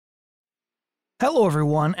Hello,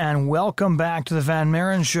 everyone, and welcome back to the Van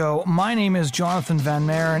Maren Show. My name is Jonathan Van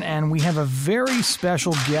Maren, and we have a very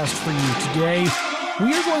special guest for you today.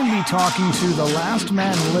 We are going to be talking to the last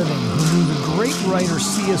man living who knew the great writer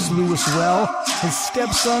C.S. Lewis well, his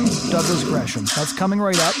stepson, Douglas Gresham. That's coming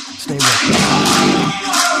right up. Stay with us.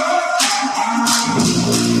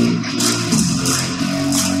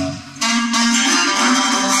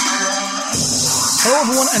 Hello,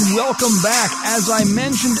 everyone, and welcome back. As I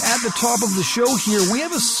mentioned at the top of the show here, we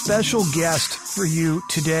have a special guest for you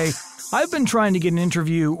today. I've been trying to get an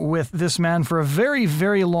interview with this man for a very,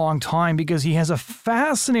 very long time because he has a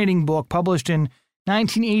fascinating book published in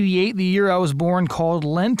 1988, the year I was born, called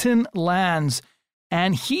Lenten Lands.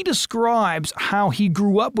 And he describes how he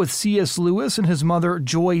grew up with C.S. Lewis and his mother,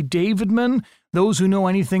 Joy Davidman. Those who know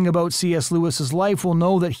anything about C.S. Lewis's life will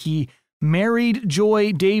know that he married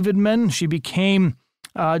Joy Davidman. She became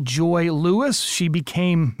Joy Lewis. She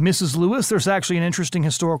became Mrs. Lewis. There's actually an interesting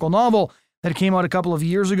historical novel that came out a couple of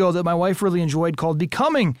years ago that my wife really enjoyed called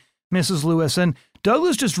Becoming Mrs. Lewis. And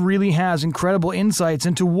Douglas just really has incredible insights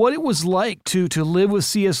into what it was like to live with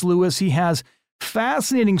C.S. Lewis. He has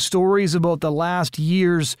fascinating stories about the last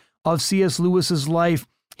years of C.S. Lewis's life.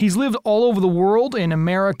 He's lived all over the world, in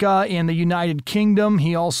America, in the United Kingdom.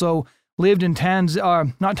 He also lived in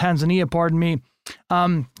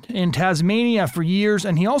in Tasmania for years,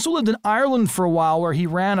 and he also lived in Ireland for a while, where he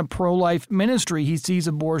ran a pro-life ministry. He sees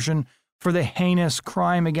abortion for the heinous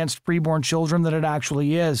crime against preborn children that it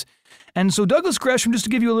actually is. And so Douglas Gresham, just to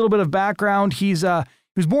give you a little bit of background, he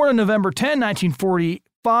was born on November 10,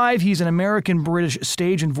 1945. He's an American-British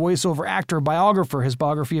stage and voiceover actor, biographer. His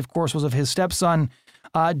biography, of course, was of his stepson,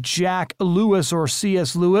 Jack Lewis, or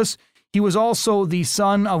C.S. Lewis. He was also the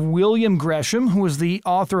son of William Gresham, who was the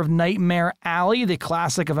author of Nightmare Alley, the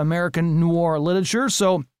classic of American noir literature.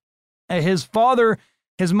 So his father,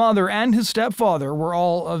 his mother, and his stepfather were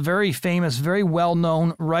all very famous, very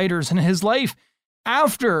well-known writers. And his life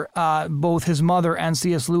after both his mother and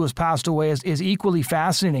C.S. Lewis passed away is equally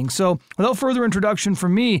fascinating. So without further introduction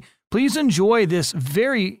from me, please enjoy this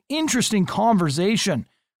very interesting conversation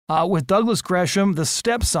with Douglas Gresham, the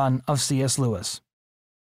stepson of C.S. Lewis.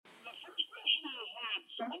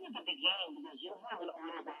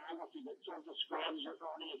 Describes your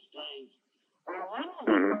earliest days. What are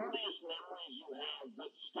the earliest memories you have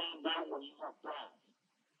that stand out when you look back?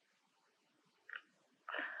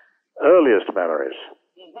 Earliest memories?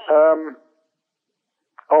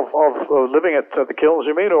 Of living at the Kilns,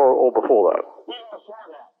 you mean, or before that? Yeah, before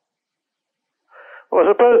that. Well,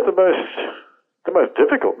 I suppose the most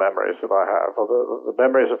difficult memories that I have are the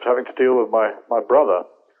memories of having to deal with my brother,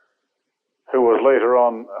 who was later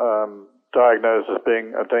on diagnosed as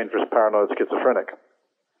being a dangerous paranoid schizophrenic.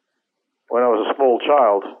 When I was a small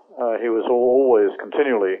child, he was always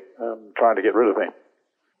continually trying to get rid of me.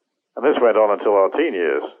 And this went on until our teen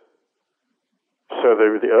years. So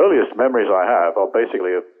the earliest memories I have are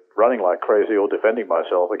basically of running like crazy or defending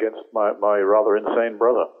myself against my rather insane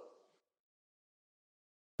brother.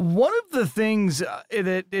 One of the things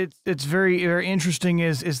that it's very, very interesting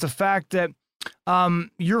is the fact that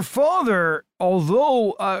your father,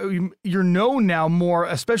 although you're known now more,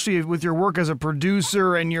 especially with your work as a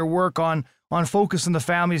producer and your work on Focus on the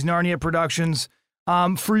Family's Narnia Productions,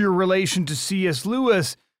 for your relation to C.S.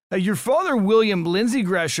 Lewis, your father, William Lindsay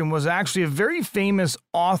Gresham, was actually a very famous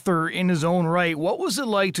author in his own right. What was it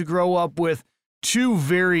like to grow up with two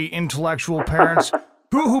very intellectual parents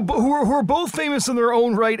who are both famous in their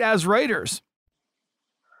own right as writers?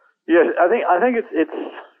 Yes, I think it's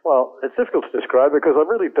well, it's difficult to describe because I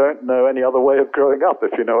really don't know any other way of growing up, if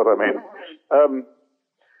you know what I mean.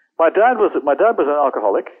 My dad was an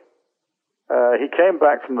alcoholic. He came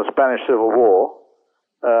back from the Spanish Civil War,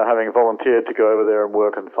 having volunteered to go over there and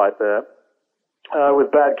work and fight there, with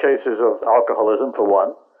bad cases of alcoholism, for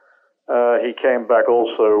one. He came back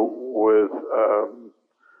also with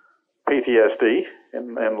PTSD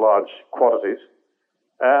in large quantities,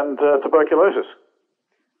 and tuberculosis.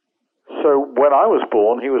 So when I was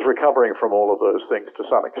born, he was recovering from all of those things to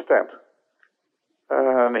some extent.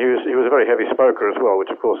 And he was a very heavy smoker as well,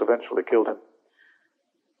 which of course eventually killed him.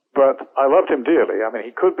 But I loved him dearly. I mean,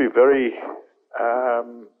 he could be very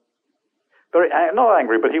not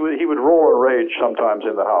angry, but he would roar and rage sometimes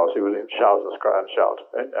in the house. He would shout and cry and shout.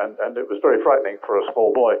 And it was very frightening for a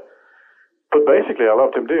small boy. But basically, I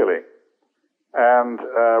loved him dearly. And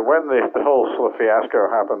when the whole sort of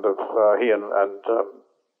fiasco happened of he and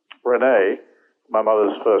Renee, my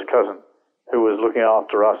mother's first cousin, who was looking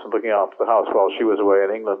after us and looking after the house while she was away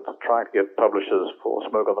in England trying to get publishers for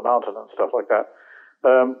Smoke on the Mountain and stuff like that.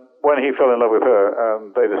 When he fell in love with her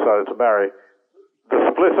and they decided to marry, the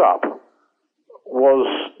split up was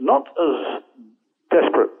not as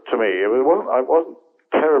desperate to me. I wasn't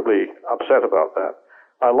terribly upset about that.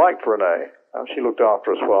 I liked Renee. She looked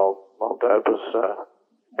after us while Dad was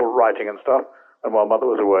writing and stuff, and while Mother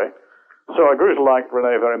was away. So I grew to like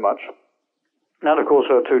Renee very much. And of course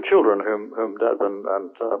her two children, whom Dad and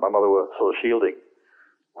my mother were sort of shielding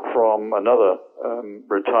from another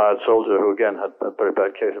retired soldier who again had a very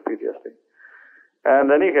bad case of PTSD.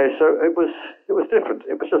 And in any case, so it was different.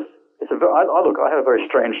 It was just, I had a very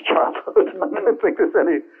strange childhood. I don't think there's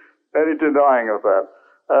any denying of that.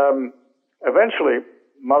 Eventually,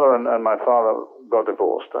 Mother and my father got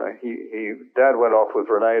divorced. Dad went off with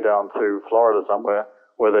Renee down to Florida somewhere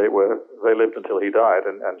where they lived until he died,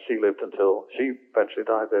 and she lived until she eventually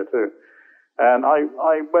died there too. And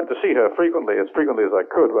I went to see her frequently as I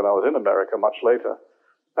could when I was in America much later.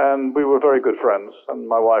 And we were very good friends, and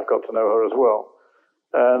my wife got to know her as well.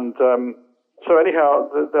 And so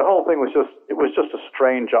anyhow, the whole thing was just a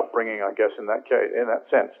strange upbringing, I guess, in that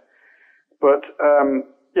sense. But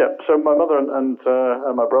yeah, so my mother and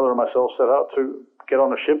my brother and myself set out to get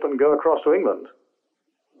on a ship and go across to England.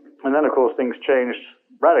 And then, of course, things changed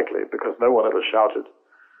radically because no one ever shouted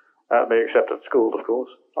at me except at school, of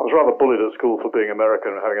course. I was rather bullied at school for being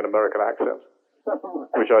American and having an American accent,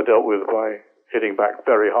 which I dealt with by hitting back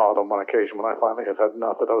very hard on one occasion when I finally had had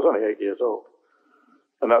enough, but I was only 8 years old.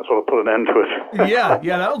 And that sort of put an end to it. Yeah,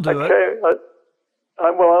 that'll do it.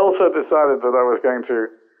 Well, I also decided that I was going to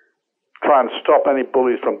try and stop any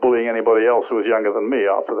bullies from bullying anybody else who was younger than me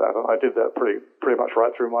after that, and I did that pretty much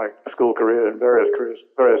right through my school career in various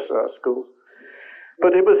schools.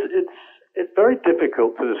 But it's very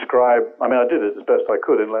difficult to describe. I mean, I did it as best I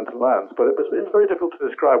could in Lenton Lands, but it's very difficult to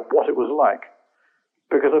describe what it was like,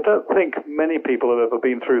 because I don't think many people have ever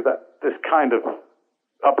been through this kind of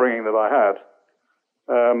upbringing that I had.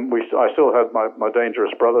 I still had my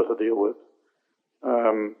dangerous brother to deal with,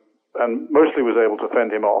 and mostly was able to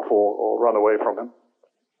fend him off or run away from him.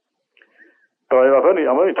 But I'm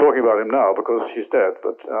only talking about him now because he's dead,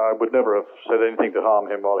 but I would never have said anything to harm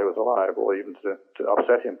him while he was alive or even to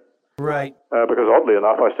upset him. Right. Because oddly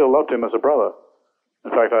enough, I still loved him as a brother.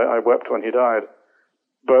 In fact, I wept when he died.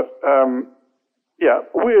 But, yeah,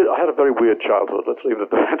 weird. I had a very weird childhood, let's leave it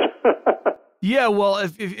at that. Yeah, well,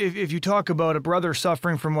 if you talk about a brother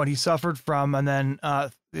suffering from what he suffered from, and then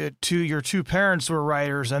your two parents were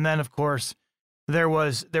writers, and then of course there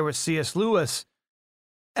was C.S. Lewis,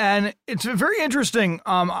 and it's very interesting.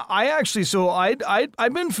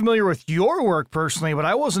 I'd been familiar with your work personally, but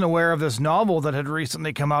I wasn't aware of this novel that had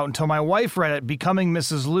recently come out until my wife read it, Becoming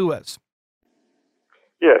Mrs. Lewis.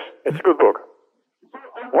 Yes, it's a good book.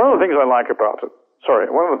 One of the things I like about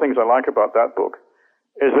that book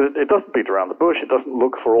is that it doesn't beat around the bush. It doesn't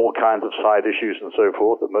look for all kinds of side issues and so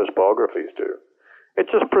forth that most biographies do. It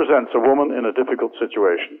just presents a woman in a difficult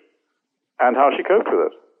situation and how she coped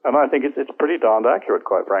with it. And I think it's pretty darned accurate,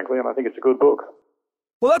 quite frankly, and I think it's a good book.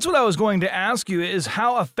 Well, that's what I was going to ask you, is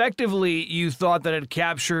how effectively you thought that it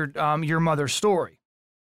captured your mother's story.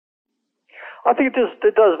 I think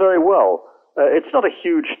it does very well. It's not a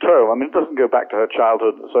huge tome. I mean, it doesn't go back to her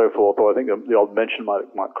childhood and so forth, or I think the odd mention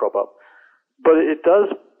might crop up. But it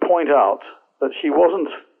does point out that she wasn't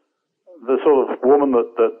the sort of woman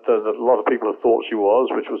that a lot of people have thought she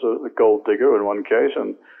was, which was a gold digger in one case,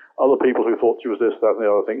 and other people who thought she was this, that, and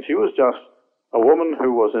the other thing. She was just a woman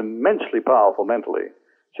who was immensely powerful mentally.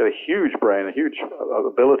 She had a huge brain, huge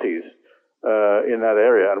abilities in that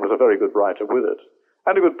area, and was a very good writer with it,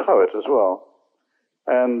 and a good poet as well.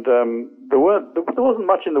 And there wasn't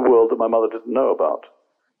much in the world that my mother didn't know about.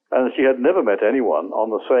 And she had never met anyone on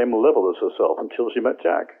the same level as herself until she met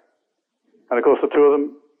Jack. And of course, the two of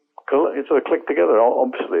them sort of clicked together,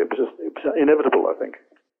 obviously. It was inevitable, I think.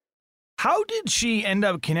 How did she end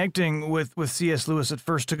up connecting with C.S. Lewis at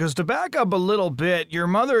first? Because to back up a little bit, your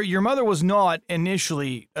mother was not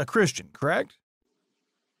initially a Christian, correct?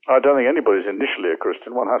 I don't think anybody's initially a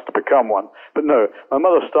Christian. One has to become one. But no, my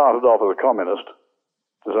mother started off as a communist,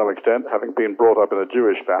 to some extent, having been brought up in a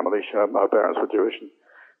Jewish family. Her parents were Jewish, and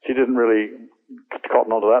she didn't really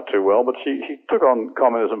cotton onto that too well, but she took on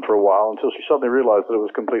communism for a while until she suddenly realized that it was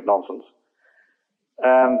complete nonsense.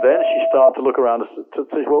 And then she started to look around to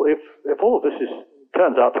say, well, if all of this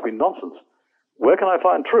turns out to be nonsense, where can I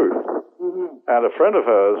find truth? Mm-hmm. And a friend of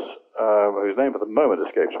hers, whose name at the moment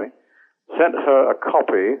escapes me, sent her a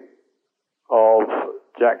copy of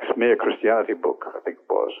Jack's Mere Christianity book, I think it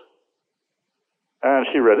was. And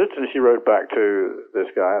she read it, and she wrote back to this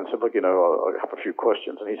guy and said, look, I have a few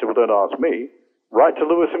questions. And he said, well, don't ask me. Write to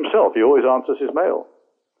Lewis himself. He always answers his mail.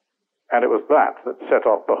 And it was that set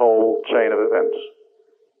off the whole chain of events.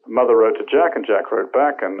 Mother wrote to Jack, and Jack wrote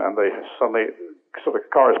back, and they suddenly sort of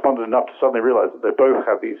corresponded enough to suddenly realize that they both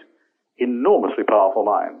had these enormously powerful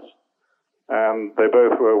minds. And they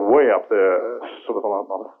both were way up there, sort of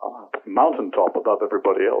on a mountaintop above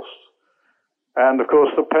everybody else. And, of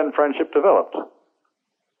course, the pen friendship developed.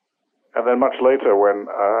 And then much later, when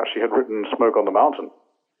she had written Smoke on the Mountain,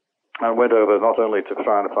 and went over not only to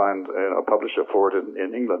try and find a publisher for it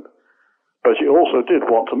in England, but she also did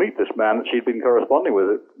want to meet this man that she'd been corresponding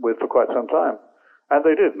with for quite some time. And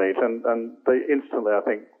they did meet, and they instantly, I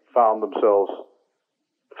think, found themselves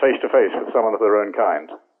face to face with someone of their own kind.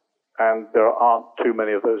 And there aren't too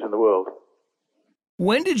many of those in the world.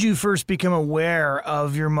 When did you first become aware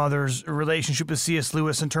of your mother's relationship with C.S.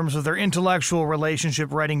 Lewis in terms of their intellectual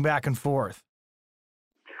relationship writing back and forth?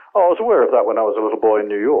 Oh, I was aware of that when I was a little boy in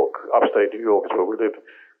New York. Upstate New York is where we lived.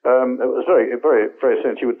 It was very, very, very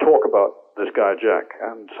soon. She would talk about this guy, Jack,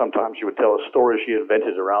 and sometimes she would tell us stories she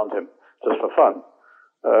invented around him just for fun.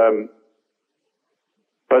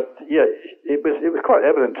 But yeah, it was quite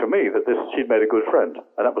evident to me that she'd made a good friend,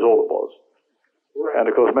 and that was all it was. And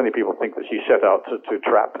of course, many people think that she set out to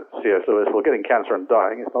trap C.S. Lewis. Well, getting cancer and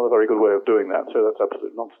dying is not a very good way of doing that, so that's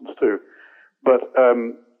absolute nonsense too. But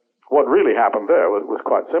what really happened there was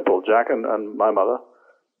quite simple. Jack and my mother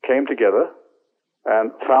came together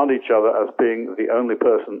and found each other as being the only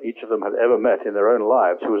person each of them had ever met in their own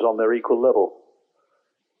lives who was on their equal level.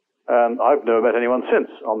 And I've never met anyone since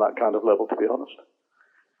on that kind of level, to be honest.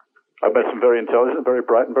 I've met some very intelligent, very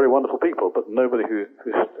bright, and very wonderful people, but nobody who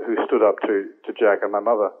stood up to Jack and my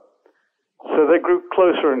mother. So they grew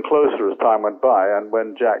closer and closer as time went by, and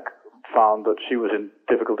when Jack found that she was in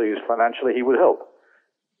difficulties financially, he would help.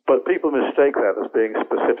 But people mistake that as being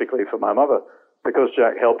specifically for my mother, because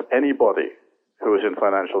Jack helped anybody who was in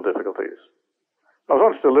financial difficulties. I was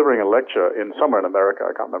once delivering a lecture somewhere in America,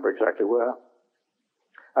 I can't remember exactly where,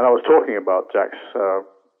 and I was talking about Jack's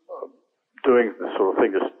doing this sort of thing,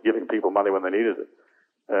 just giving people money when they needed it,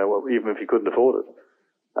 well, even if he couldn't afford it.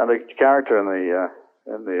 And the character in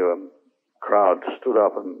the crowd stood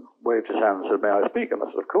up and waved his hand and said, "May I speak?" And I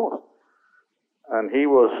said, "Of course." And he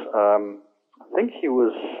was, I think he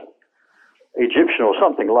was Egyptian or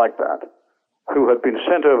something like that, who had been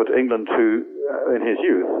sent over to England in his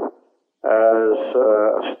youth as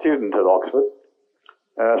a student at Oxford,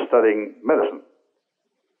 studying medicine.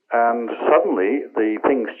 And suddenly, the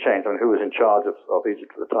things changed, and who was in charge of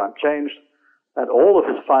Egypt at the time changed, and all of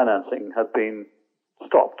his financing had been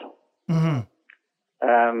stopped. Mm-hmm.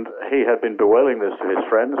 And he had been bewailing this to his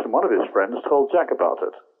friends, and one of his friends told Jack about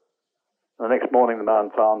it. And the next morning, the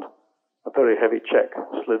man found a very heavy check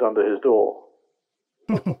slid under his door.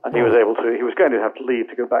 And he was going to have to leave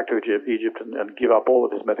to go back to Egypt and give up all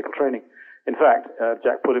of his medical training. In fact,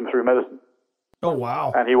 Jack put him through medicine. Oh,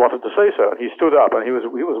 wow. And he wanted to say so. And he stood up, and he was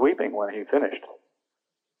weeping when he finished.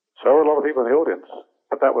 So were a lot of people in the audience.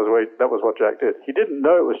 But that was what Jack did. He didn't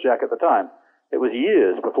know it was Jack at the time. It was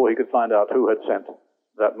years before he could find out who had sent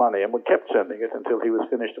that money, and kept sending it until he was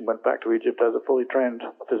finished and went back to Egypt as a fully trained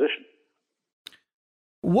physician.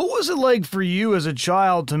 What was it like for you as a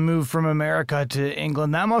child to move from America to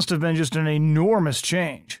England? That must have been just an enormous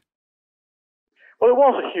change. Well, it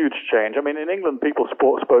was a huge change. I mean, in England, people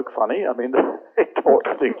spoke funny. I mean, they talked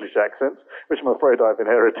with English accents, which I'm afraid I've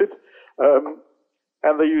inherited.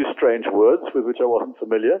 And they used strange words with which I wasn't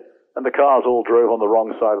familiar. And the cars all drove on the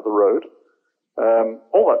wrong side of the road.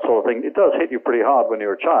 All that sort of thing. It does hit you pretty hard when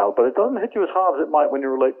you're a child, but it doesn't hit you as hard as it might when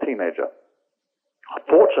you're a late teenager.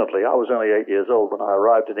 Fortunately, I was only 8 years old when I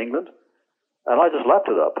arrived in England, and I just lapped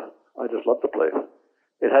it up. I just loved the place.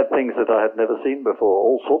 It had things that I had never seen before,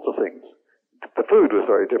 all sorts of things. The food was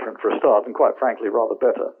very different for a start, and quite frankly, rather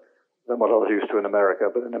better than what I was used to in America.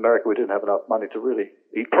 But in America, we didn't have enough money to really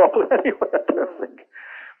eat properly anyway, I don't think.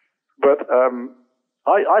 But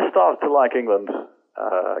I started to like England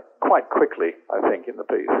quite quickly, I think, in the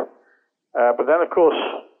piece. But then, of course,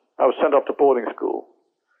 I was sent off to boarding school,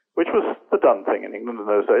 which was the done thing in England in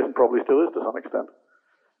those days, and probably still is to some extent.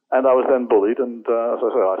 And I was then bullied, and as I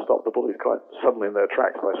say, I stopped the bullies quite suddenly in their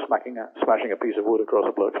tracks by smashing a piece of wood across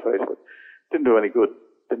a bloke's face. But didn't do any good,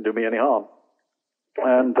 didn't do me any harm.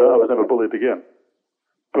 And I was never bullied again.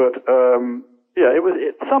 But, yeah,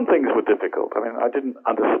 some things were difficult. I mean, I didn't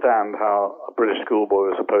understand how a British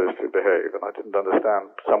schoolboy was supposed to behave, and I didn't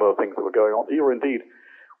understand some of the things that were going on. Or indeed,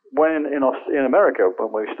 when in America,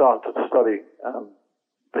 when we started to study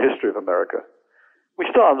the history of America, we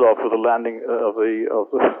started off with the landing of the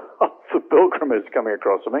pilgrimage coming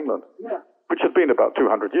across from England, which had been about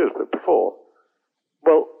 200 years before.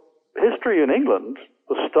 Well, history in England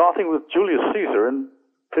was starting with Julius Caesar in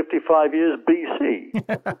 55 years BC.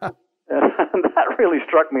 And that really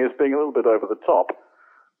struck me as being a little bit over the top.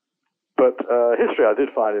 But history I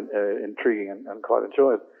did find intriguing and quite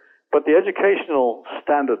enjoyed. But the educational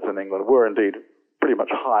standards in England were indeed pretty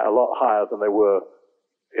much a lot higher than they were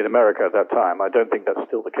in America at that time. I don't think that's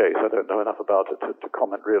still the case. I don't know enough about it to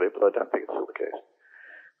comment really, but I don't think it's still the case.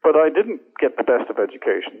 But I didn't get the best of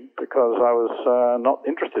education because I was not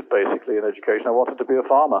interested basically in education. I wanted to be a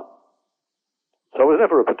farmer. So I was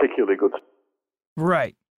never a particularly good.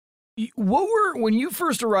 Right. When you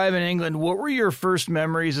first arrived in England, what were your first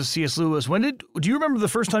memories of C.S. Lewis? Do you remember the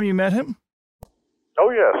first time you met him? Oh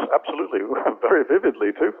yes, absolutely. Very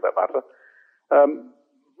vividly too, for that matter.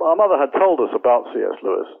 Our mother had told us about C.S.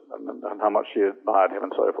 Lewis and how much she admired him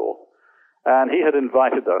and so forth. And he had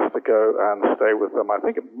invited us to go and stay with them. I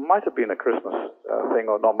think it might have been a Christmas thing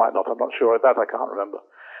or not, might not. I'm not sure. That I can't remember.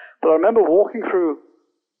 But I remember walking through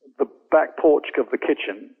the back porch of the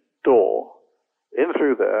kitchen door, in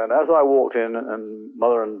through there, and as I walked in, and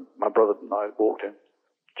Mother and my brother and I walked in,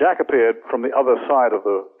 Jack appeared from the other side of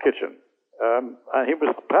the kitchen. And he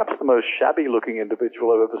was perhaps the most shabby-looking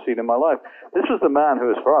individual I've ever seen in my life. This was the man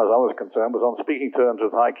who, as far as I was concerned, was on speaking terms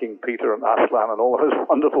with High King Peter and Aslan and all those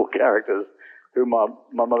wonderful characters whom my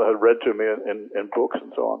mother had read to me in books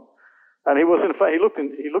and so on. And he was, in fact, he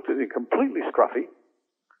looked at me completely scruffy.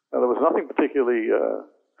 There was nothing particularly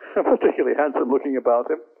handsome-looking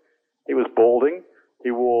about him. He was balding. He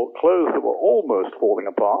wore clothes that were almost falling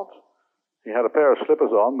apart. He had a pair of slippers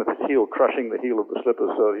on with his heel crushing the heel of the slippers,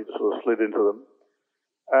 so he just sort of slid into them.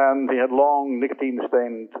 And he had long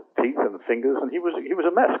nicotine-stained teeth and fingers, and he was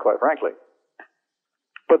a mess, quite frankly.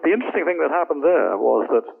 But the interesting thing that happened there was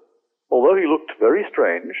that although he looked very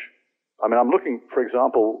strange, I mean, I'm looking, for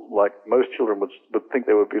example, like most children would think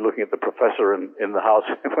they would be looking at the professor in the house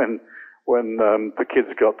when the kids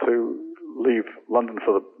got to leave London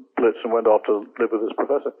for the Blitz and went off to live with his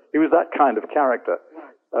professor. He was that kind of character.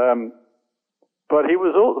 But there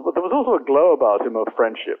was also a glow about him of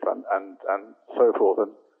friendship and so forth.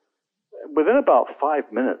 And within about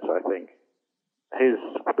 5 minutes, I think,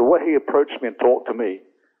 the way he approached me and talked to me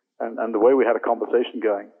and the way we had a conversation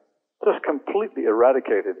going just completely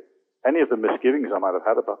eradicated any of the misgivings I might have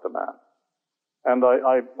had about the man. And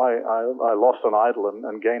I lost an idol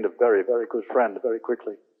and gained a very, very good friend very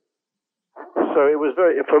quickly. So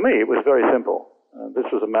for me, it was very simple.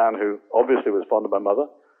 This was a man who obviously was fond of my mother,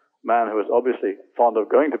 a man who was obviously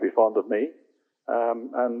going to be fond of me,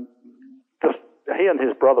 and just he and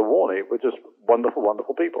his brother Warnie were just wonderful,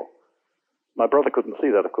 wonderful people. My brother couldn't see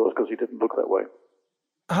that, of course, because he didn't look that way.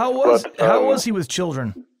 How was he with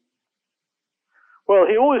children? Well,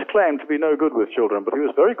 he always claimed to be no good with children, but he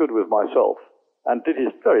was very good with myself and did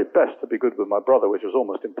his very best to be good with my brother, which was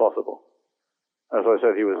almost impossible. As I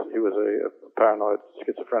said, he was a paranoid,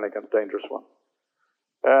 schizophrenic, and dangerous one.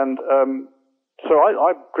 And so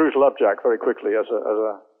I grew to love Jack very quickly as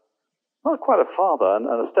a not quite a father, and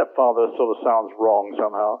a stepfather sort of sounds wrong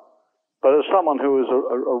somehow, but as someone who was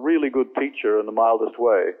a really good teacher in the mildest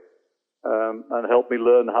way, and helped me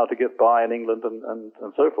learn how to get by in England and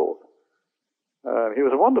so forth. He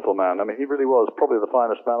was a wonderful man. I mean, he really was probably the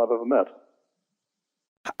finest man I've ever met.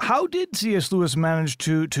 How did C.S. Lewis manage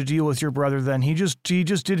to deal with your brother then? He just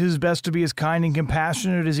did his best to be as kind and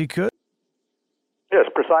compassionate as he could? Yes,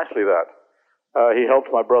 precisely that. He helped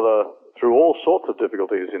my brother through all sorts of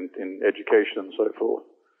difficulties in education and so forth.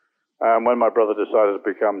 When my brother decided to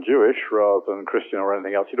become Jewish rather than Christian or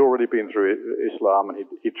anything else, he'd already been through Islam, and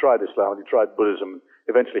he tried Islam, and he tried Buddhism.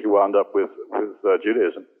 Eventually he wound up with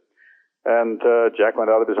Judaism. And Jack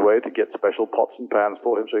went out of his way to get special pots and pans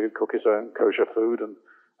for him so he could cook his own kosher food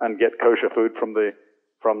and get kosher food from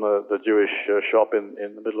the Jewish shop in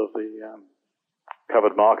the middle of the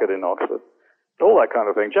covered market in Oxford. All that kind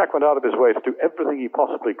of thing. Jack went out of his way to do everything he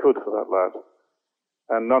possibly could for that lad.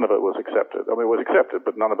 And none of it was accepted. I mean, it was accepted,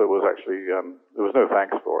 but none of it was actually, there was no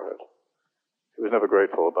thanks for it. He was never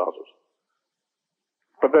grateful about it.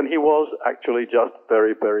 But then he was actually just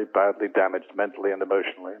very, very badly damaged mentally and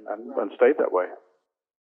emotionally, and stayed that way.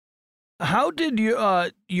 How did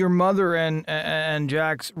your mother and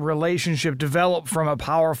Jack's relationship develop from a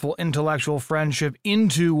powerful intellectual friendship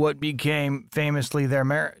into what became famously their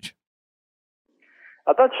marriage?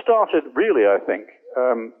 That started really, I think,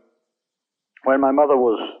 when my mother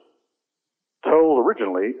was told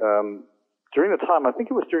originally, during the time, I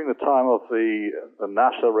think it was during the time of the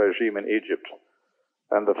Nasser regime in Egypt,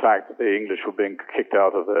 and the fact that the English were being kicked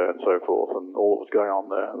out of there and so forth, and all that was going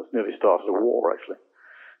on there. It nearly started a war, actually.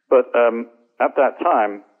 But at that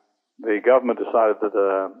time, the government decided that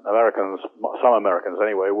Americans, some Americans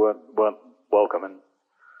anyway, weren't welcome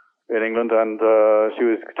in England, and she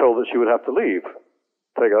was told that she would have to leave,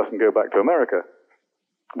 take us and go back to America.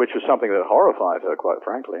 which was something that horrified her, quite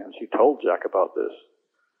frankly, and she told Jack about this.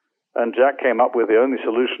 And Jack came up with the only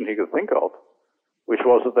solution he could think of, which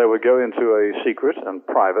was that they would go into a secret and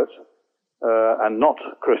private and not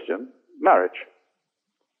Christian marriage.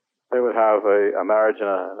 They would have a marriage in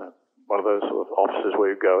one of those sort of offices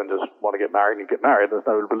where you go and just want to get married and you get married. There's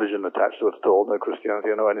no religion attached to it at all, no Christianity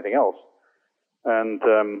or no anything else. And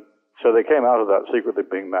so they came out of that secretly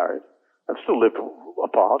being married and still lived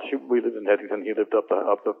apart. We lived in Headington. He lived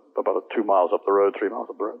about 2 miles up the road, 3 miles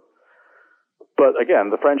up the road. But again,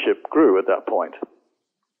 the friendship grew at that point.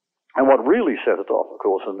 And what really set it off, of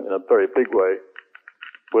course, in a very big way,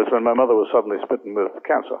 was when my mother was suddenly smitten with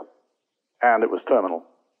cancer. And it was terminal.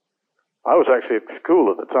 I was actually at school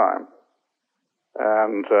at the time.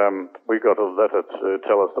 And we got a letter to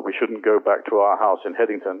tell us that we shouldn't go back to our house in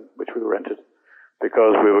Headington, which we rented,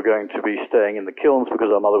 because we were going to be staying in the kilns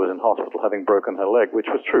because our mother was in hospital having broken her leg, which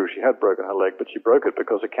was true. She had broken her leg, but she broke it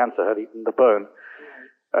because a cancer had eaten the bone.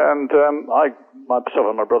 And myself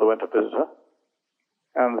and my brother went to visit her.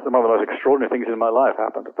 And one of the most extraordinary things in my life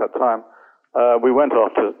happened at that time. We went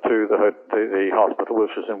off to the hospital,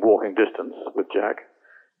 which was in walking distance with Jack.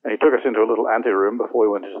 And he took us into a little ante-room before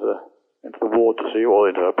we went into the ward to see, or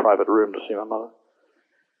into a private room to see my mother.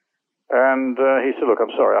 And he said, look,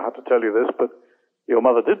 I'm sorry, I have to tell you this, but your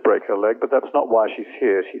mother did break her leg, but that's not why she's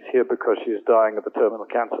here. She's here because she's dying of the terminal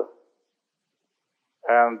cancer.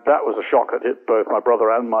 And that was a shock that hit both my brother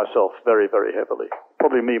and myself very, very heavily.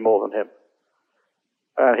 Probably me more than him.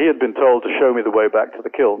 And he had been told to show me the way back to the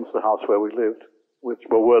kilns, the house where we lived, which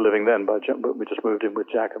we were living then, but we just moved in with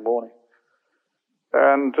Jack and Warnie.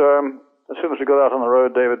 And as soon as we got out on the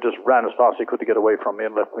road, David just ran as fast as he could to get away from me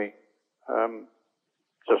and left me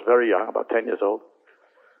just very young, about 10 years old,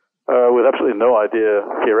 with absolutely no idea,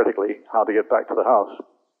 theoretically, how to get back to the house.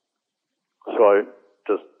 So I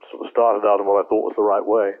just sort of started out on what I thought was the right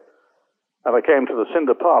way. And I came to the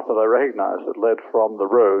cinder path that I recognized that led from the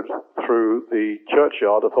road through the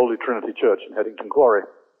churchyard of Holy Trinity Church in Headington Quarry,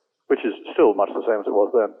 which is still much the same as it was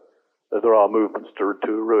then. There are movements to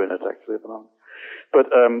ruin it, actually, at the moment. But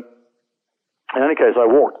in any case, I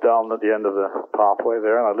walked down at the end of the pathway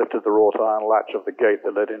there, and I lifted the wrought iron latch of the gate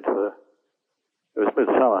that led into it was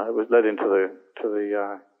midsummer, it was led into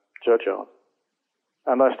the churchyard.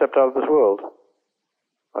 And I stepped out of this world.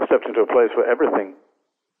 I stepped into a place where everything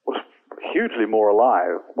was hugely more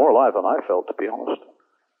alive than I felt, to be honest.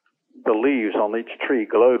 The leaves on each tree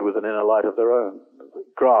glowed with an inner light of their own. The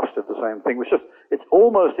grass did the same thing. It's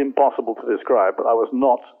almost impossible to describe, but I was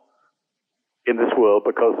not in this world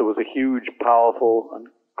because there was a huge, powerful, and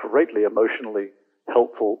greatly emotionally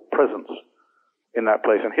helpful presence in that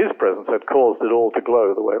place. And his presence had caused it all to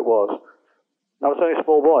glow the way it was. I was only a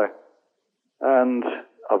small boy. And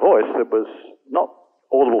a voice that was not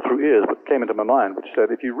audible through ears, but came into my mind, which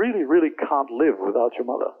said, if you really, really can't live without your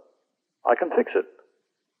mother, I can fix it.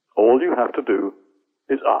 All you have to do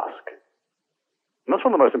is ask. And that's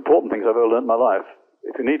one of the most important things I've ever learned in my life.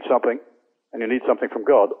 If you need something, and you need something from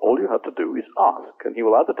God, all you have to do is ask. And he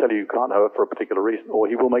will either tell you you can't have it for a particular reason,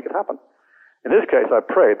 or he will make it happen. In this case, I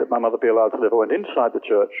prayed that my mother be allowed to live. I went inside the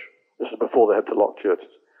church. This is before they had to lock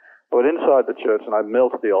churches. I went inside the church, and I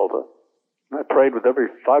knelt at the altar. And I prayed with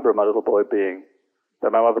every fiber of my little boy being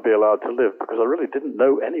that my mother be allowed to live, because I really didn't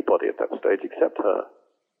know anybody at that stage except her,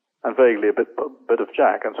 and vaguely a bit of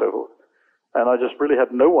Jack and so forth. And I just really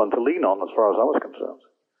had no one to lean on as far as I was concerned.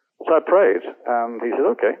 So I prayed, and he said,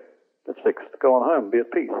 okay, it's fixed, go on home, be at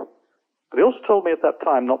peace. But he also told me at that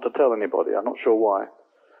time not to tell anybody, I'm not sure why.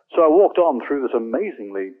 So I walked on through this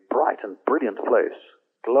amazingly bright and brilliant place,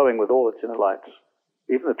 glowing with all its inner lights.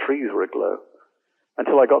 Even the trees were aglow,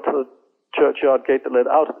 until I got to the churchyard gate that led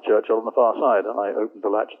out of the churchyard on the far side, and I opened the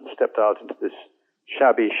latch and stepped out into this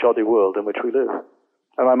shabby, shoddy world in which we live.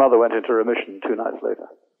 And my mother went into remission 2 nights later.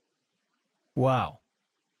 Wow.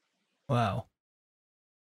 Wow.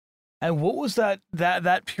 And what was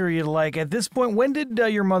that period like? At this point, when did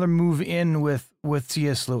your mother move in with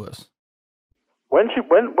C.S. Lewis?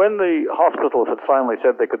 When the hospitals had finally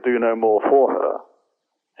said they could do no more for her,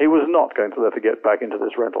 he was not going to let her get back into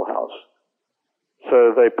this rental house.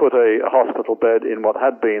 So they put a hospital bed in what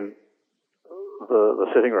had been the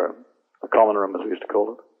sitting room, the common room as we used to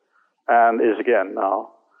call it, and is again now.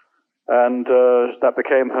 And that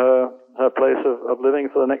became her place of living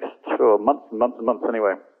for the next months and months and months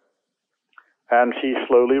anyway. And she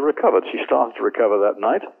slowly recovered. She started to recover that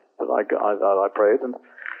night that I prayed, and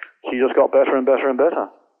she just got better and better and better.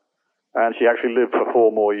 And she actually lived for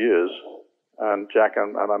 4 more years. And Jack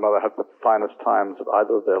and my mother had the finest times of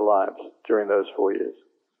either of their lives during those 4 years.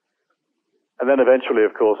 And then eventually,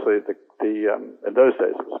 of course, in those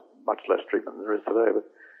days, it was much less treatment than there is today, but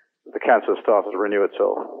the cancer started to renew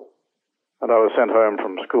itself. And I was sent home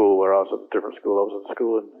from school, where I was at a different school. I was at a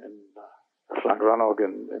school in Llangrannog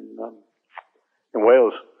in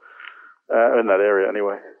Wales, in that area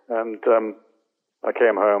anyway. And I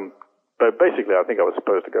came home. But basically, I think I was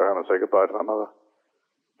supposed to go home and say goodbye to my mother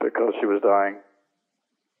because she was dying.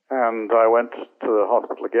 And I went to the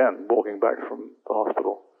hospital again, walking back from the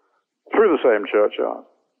hospital, through the same churchyard.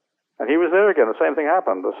 And he was there again. The same thing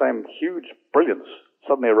happened. The same huge brilliance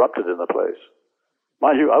suddenly erupted in the place.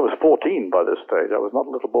 Mind you, I was 14 by this stage. I was not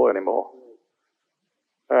a little boy anymore.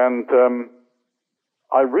 And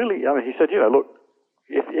he said, look,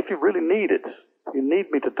 if you really need it, you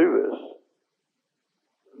need me to do this.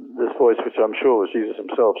 This voice, which I'm sure was Jesus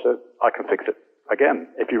himself, said, I can fix it. Again,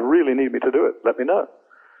 if you really need me to do it, let me know.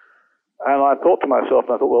 And I thought to myself,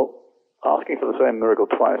 well, asking for the same miracle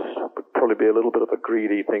twice would probably be a little bit of a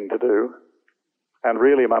greedy thing to do. And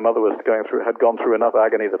really, my mother had gone through enough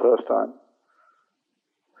agony the first time.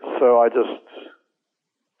 So I just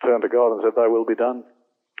turned to God and said, thy will be done.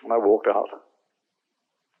 And I walked out.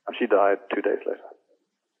 And she died 2 days later.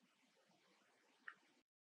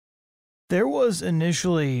 There was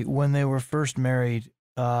initially, when they were first married,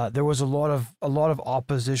 there was a lot of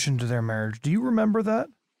opposition to their marriage. Do you remember that?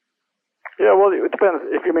 Yeah, well, it depends.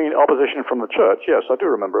 If you mean opposition from the church, yes, I do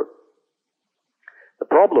remember it. The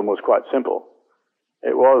problem was quite simple.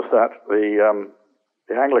 It was that the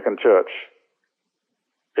Anglican Church,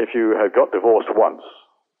 if you had got divorced once,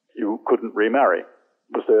 you couldn't remarry,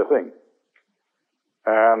 was their thing.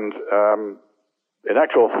 And in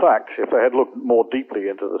actual fact, if they had looked more deeply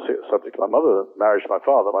into the subject, my mother married my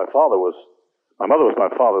father. My mother was my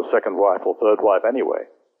father's second wife or third wife anyway.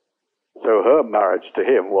 So her marriage to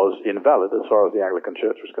him was invalid as far as the Anglican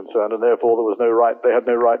Church was concerned, and therefore there was no right. They had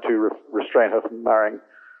no right to restrain her from marrying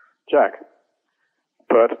Jack.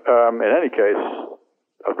 But in any case,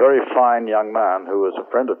 a very fine young man who was a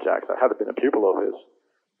friend of Jack's, that had been a pupil of his,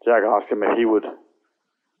 Jack asked him if he would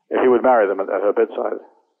marry them at her bedside,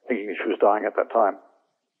 thinking she was dying at that time,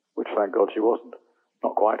 which thank God she wasn't,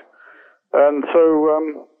 not quite. And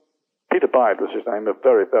so Peter Bide was his name, a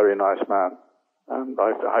very, very nice man. And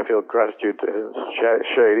I feel gratitude to his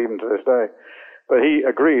shade even to this day. But he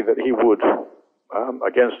agreed that he would,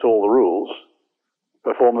 against all the rules,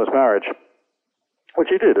 perform this marriage, which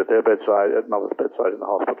he did at their bedside, at mother's bedside in the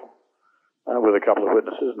hospital, with a couple of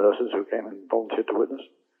witnesses, nurses who came and volunteered to witness.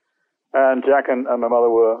 And Jack and my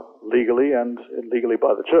mother were legally and illegally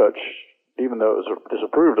by the church, even though it was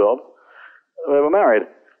disapproved of, they were married.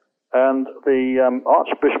 And the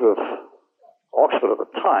Archbishop of Oxford at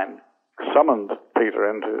the time summoned Peter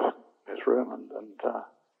into his room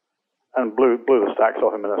and blew the stacks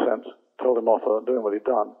off him in a sense, told him off for doing what he'd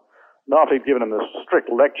done. And after he'd given him this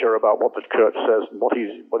strict lecture about what the church says and what he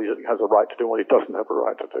has a right to do and what he doesn't have a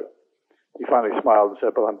right to do, he finally smiled and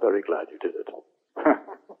said, "But I'm very glad you did it."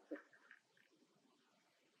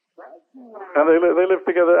 And they lived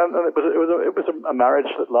together, and it was a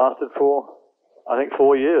marriage that lasted for, I think,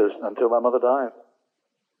 4 years until my mother died.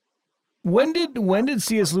 When did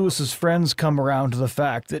C.S. Lewis's friends come around to the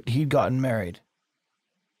fact that he'd gotten married?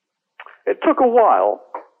 It took a while,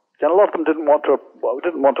 and a lot of them didn't want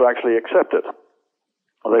to actually accept it.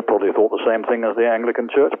 Well, they probably thought the same thing as the Anglican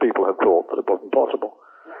Church people had thought, that it wasn't possible.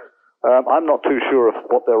 I'm not too sure of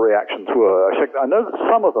what their reactions were. I know that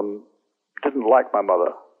some of them didn't like my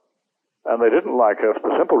mother, and they didn't like her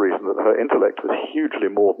for the simple reason that her intellect was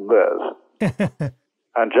hugely more than theirs.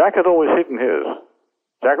 And Jack had always hidden his.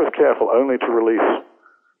 Jack was careful only to release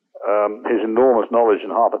his enormous knowledge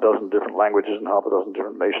in half a dozen different languages and half a dozen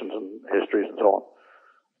different nations and histories and so on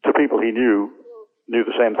to people he knew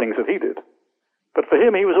the same things that he did. But for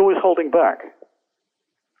him, he was always holding back.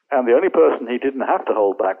 And the only person he didn't have to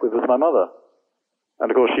hold back with was my mother.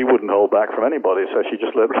 And of course, she wouldn't hold back from anybody, so she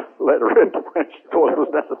just let her in when she thought it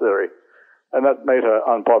was necessary. And that made her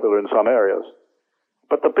unpopular in some areas.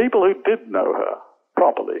 But the people who did know her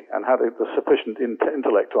properly and had the sufficient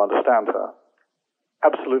intellect to understand her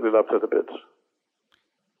absolutely loved her to bits.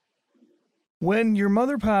 When your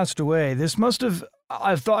mother passed away, this must have,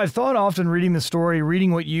 I've thought often reading the story,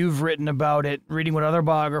 reading what you've written about it, reading what other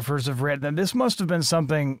biographers have written, that this must have been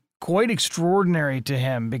something quite extraordinary to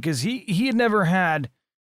him, because he had never had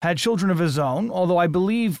children of his own, although I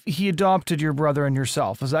believe he adopted your brother and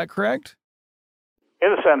yourself. Is that correct?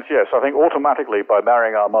 In a sense, yes. I think automatically by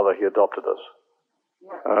marrying our mother, he adopted us.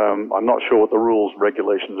 I'm not sure what the rules and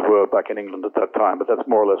regulations were back in England at that time, but that's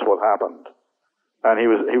more or less what happened. And he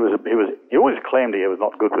always claimed he was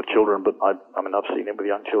not good with children, but I've seen him with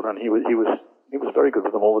young children. He was very good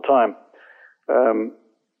with them all the time.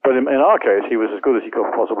 But in our case, he was as good as he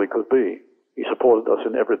possibly could be. He supported us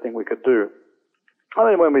in everything we could do. And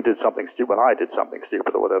then when we did something stupid, when I did something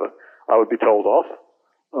stupid or whatever, I would be told off.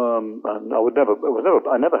 And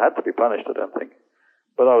I never had to be punished, I don't think.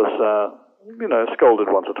 But I was, scolded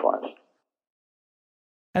once or twice.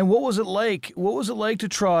 And what was it like? What was it like to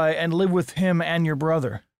try and live with him and your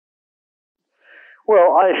brother?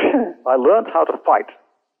 Well, I learned how to fight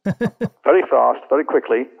very fast, very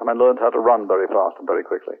quickly, and I learned how to run very fast and very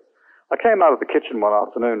quickly. I came out of the kitchen one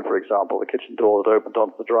afternoon, for example, the kitchen door that opened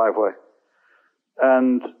onto the driveway.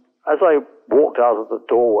 And as I walked out of the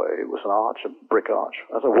doorway, it was an arch, a brick arch.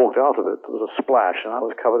 As I walked out of it, there was a splash, and I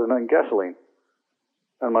was covered in gasoline.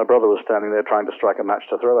 And my brother was standing there trying to strike a match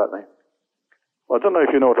to throw at me. Well, I don't know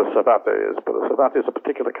if you know what a savate is, but a savate is a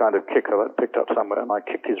particular kind of kick that I picked up somewhere, and I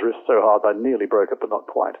kicked his wrist so hard I nearly broke it, but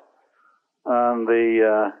not quite. And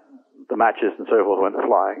the matches and so forth went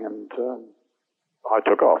flying, and I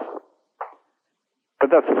took off.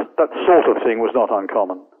 But that sort of thing was not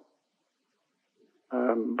uncommon.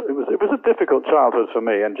 It was a difficult childhood for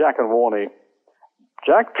me, and Jack and Warnie.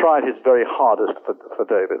 Jack tried his very hardest for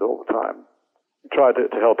David all the time. He tried to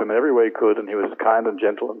help him in every way he could, and he was kind and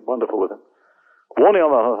gentle and wonderful with him. Warnie,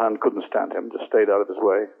 on the other hand, couldn't stand him, just stayed out of his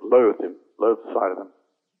way, loathed him, loathed the sight of him.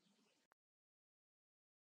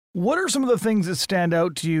 What are some of the things that stand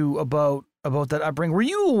out to you about that upbringing? Were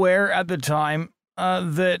you aware at the time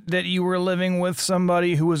that you were living with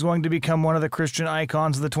somebody who was going to become one of the Christian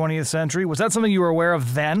icons of the 20th century? Was that something you were aware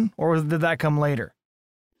of then, or did that come later?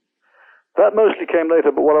 That mostly came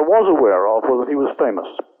later, but what I was aware of was that he was famous.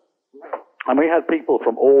 And we had people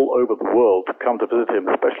from all over the world come to visit him,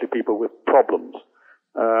 especially people with problems.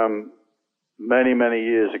 Many, many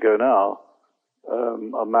years ago now,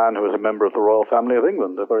 a man who was a member of the royal family of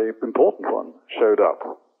England, a very important one, showed up,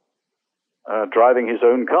 driving his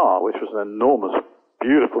own car, which was an enormous,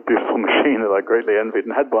 beautiful, beautiful machine that I greatly envied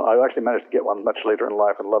and had one. I actually managed to get one much later in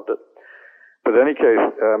life and loved it. But in any case,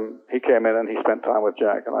 he came in and he spent time with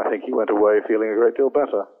Jack, and I think he went away feeling a great deal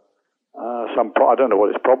better. I don't know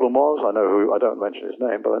what his problem was. I don't mention his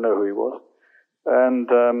name, but I know who he was. And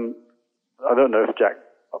I don't know if Jack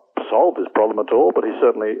solved his problem at all, but he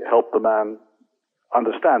certainly helped the man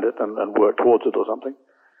understand it and work towards it or something.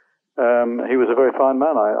 He was a very fine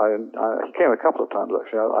man. He came a couple of times,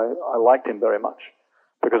 actually. I liked him very much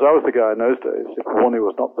because I was the guy in those days. If Warnie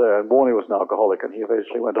was not there, and Warnie was an alcoholic, and he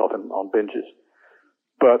eventually went off on binges.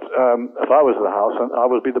 But if I was in the house, I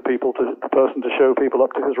would be the person to show people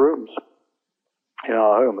up to his rooms in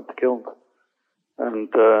our home at the Kiln. And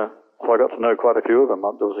so I got to know quite a few of them.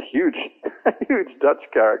 There was a huge Dutch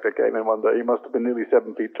character came in one day. He must have been nearly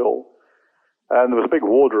 7 feet tall. And there was a big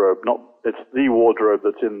wardrobe. It's the wardrobe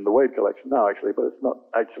that's in the Wade collection now, actually, but it's not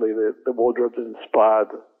actually the wardrobe that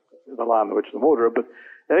inspired The Lion, the Witch, and the Wardrobe. But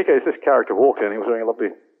in any case, this character walked in. He was wearing a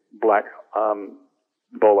lovely black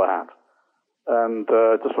bowler hat. And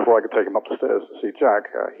just before I could take him up the stairs to see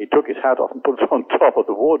Jack, he took his hat off and put it on top of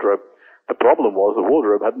the wardrobe. The problem was the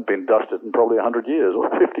wardrobe hadn't been dusted in probably 100 years, or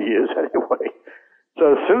 50 years anyway.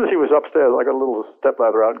 So as soon as he was upstairs, I got a little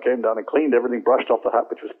stepladder out and came down and cleaned everything, brushed off the hat,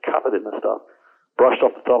 which was covered in the stuff, brushed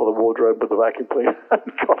off the top of the wardrobe with the vacuum cleaner,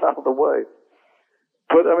 and got out of the way.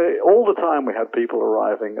 But, I mean, all the time we had people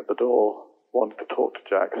arriving at the door wanting to talk to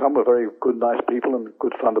Jack. Some were very good, nice people and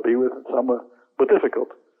good fun to be with, and some were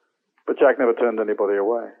difficult. But Jack never turned anybody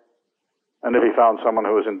away. And if he found someone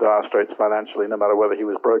who was in dire straits financially, no matter whether he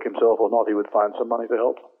was broke himself or not, he would find some money to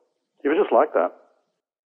help. He was just like that.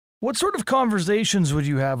 What sort of conversations would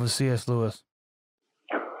you have with C.S. Lewis?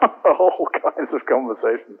 All kinds of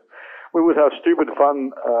conversations. We would have stupid, fun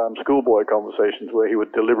schoolboy conversations where he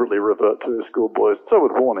would deliberately revert to his schoolboys. So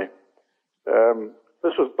would Warnie.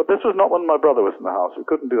 This was not when my brother was in the house. We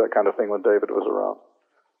couldn't do that kind of thing when David was around.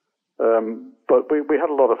 But we had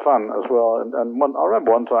a lot of fun as well. And I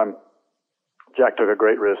remember one time Jack took a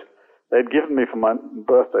great risk. They'd given me for my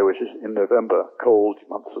birthday, which is in November, cold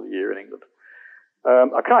months of the year in England,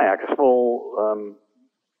 a kayak, a small,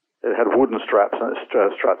 it had wooden straps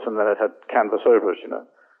and then it had canvas overs,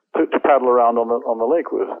 to paddle around on the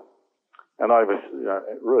lake with. And I was,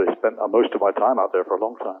 really spent most of my time out there for a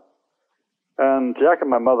long time. And Jack and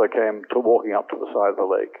my mother came walking up to the side of the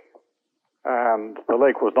lake. And the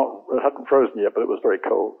lake it hadn't frozen yet, but it was very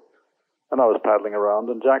cold. And I was paddling around,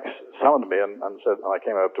 and Jack summoned me and said, and I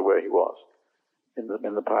came over to where he was in the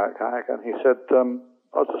kayak, and he said,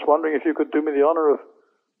 I was just wondering if you could do me the honor of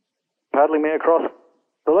paddling me across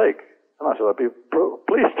the lake. And I said, I'd be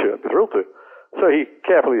pleased to, I'd be thrilled to. So he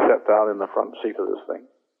carefully sat down in the front seat of this thing.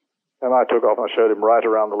 And I took off and I showed him right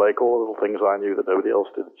around the lake all the little things I knew that nobody else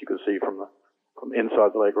did, that you could see from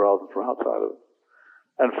inside the lake rather than from outside of it.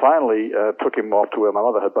 and finally took him off to where my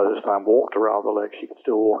mother had by this time walked around the lake. She could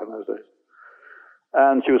still walk in those days.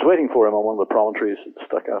 And she was waiting for him on one of the promontories that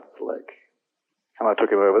stuck out of the lake. And I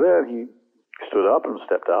took him over there, and he stood up and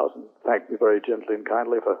stepped out and thanked me very gently and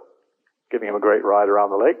kindly for giving him a great ride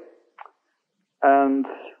around the lake. And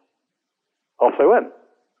off they went.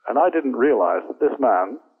 And I didn't realize that this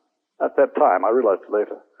man, at that time, I realized it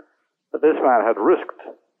later, that this man had risked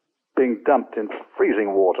being dumped in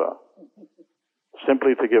freezing water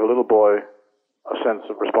simply to give a little boy a sense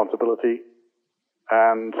of responsibility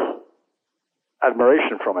and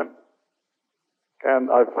admiration from him. And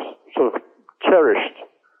I've sort of cherished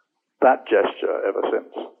that gesture ever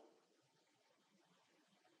since.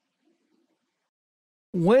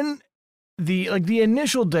 When the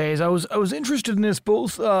initial days, I was interested in this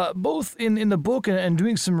both in the book and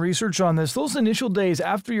doing some research on this. Those initial days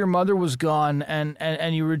after your mother was gone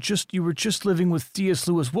and you were just living with C.S.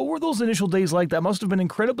 Lewis. What were those initial days like? That must have been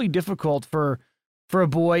incredibly difficult for a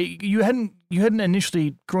boy. You hadn't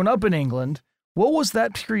initially grown up in England. What was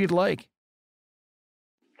that period like?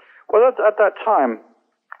 Well, at that time,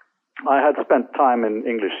 I had spent time in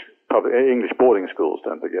English boarding schools,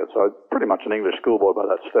 don't forget. So I was pretty much an English schoolboy by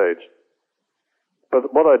that stage.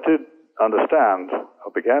 But what I did understand,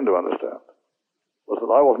 or began to understand, was that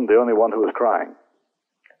I wasn't the only one who was crying.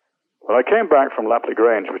 When I came back from Lapley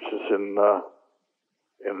Grange, which is in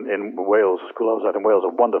Wales, school I was at in Wales,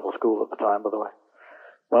 a wonderful school at the time, by the way.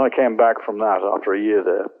 When I came back from that after a year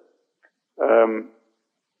there,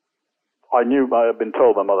 I knew I had been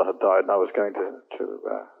told my mother had died, and I was going to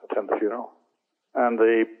attend the funeral. And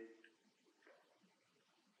the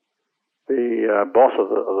boss of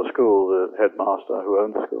the school, the headmaster who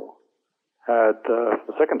owned the school, had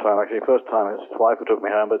the second time, actually, first time his wife who took me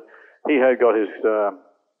home, but he had got his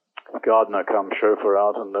gardener come chauffeur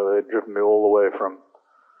out, and they'd driven me all the way from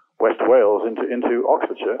West Wales into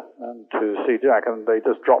Oxfordshire and to see Jack, and they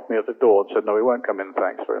just dropped me at the door and said, "No, we won't come in,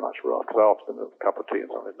 thanks very much, Rob," because I offered them a cup of tea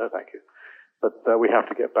and something. "No, thank you. But we have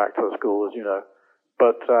to get back to the school, as you know.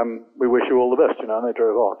 But we wish you all the best," and they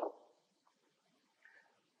drove off.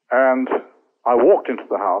 And I walked into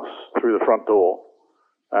the house through the front door,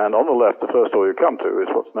 and on the left, the first door you come to is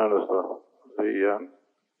what's known as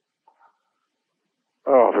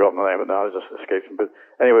I've forgotten the name of it now, it just escaped me. But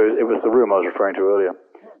anyway, it was the room I was referring to earlier.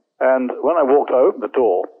 And when I walked, I opened the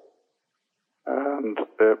door, and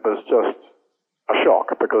it was just a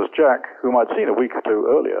shock, because Jack, whom I'd seen a week or two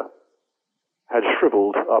earlier, had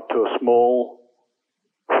shriveled up to a small,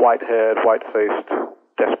 white-haired, white-faced,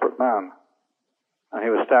 desperate man. And he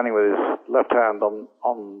was standing with his left hand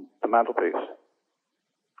on the mantelpiece.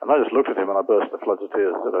 And I just looked at him, and I burst into floods of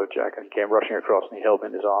tears and said, "Oh, Jack," and he came rushing across, and he held me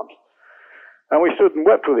in his arms. And we stood and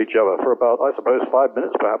wept with each other for about, I suppose, 5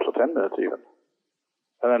 minutes, perhaps, or 10 minutes even.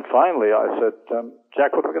 And then finally I said,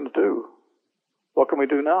 "Jack, what are we going to do? What can we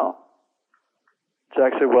do now?"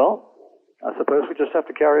 Jack said, "Well, I suppose we just have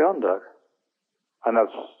to carry on, Doug." And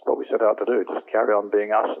that's what we set out to do, just carry on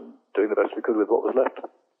being us and doing the best we could with what was left.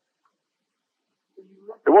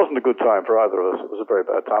 It wasn't a good time for either of us. It was a very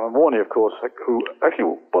bad time. And Warnie, of course, who,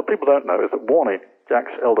 actually, what people don't know is that Warnie,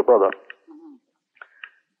 Jack's elder brother,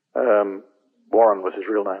 Warren was his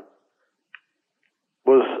real name,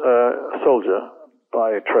 was a soldier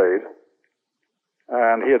by trade,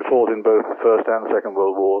 and he had fought in both the First and Second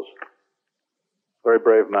World Wars. Very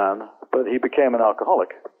brave man, but he became an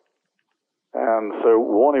alcoholic. And so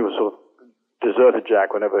Warnie was sort of deserted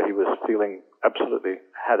Jack whenever he was feeling absolutely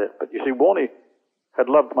had it. But you see, Warnie had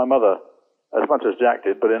loved my mother as much as Jack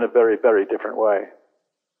did, but in a very, very different way.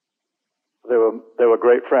 They were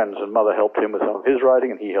great friends, and Mother helped him with some of his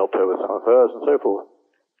writing, and he helped her with some of hers, and so forth.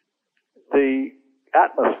 The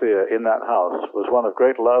atmosphere in that house was one of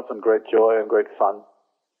great love and great joy and great fun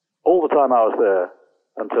all the time I was there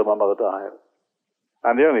until my mother died.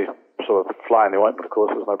 And the only sort of fly in the ointment, of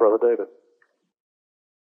course, was my brother David.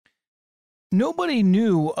 Nobody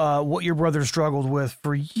knew what your brother struggled with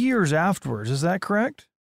for years afterwards. Is that correct?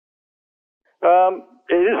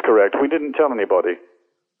 It is correct. We didn't tell anybody.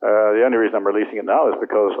 The only reason I'm releasing it now is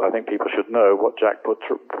because I think people should know what Jack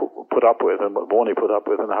put up with and what Warnie put up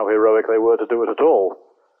with and how heroic they were to do it at all.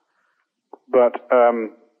 But,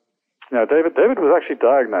 David was actually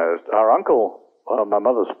diagnosed. Our uncle, my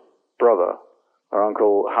mother's brother, our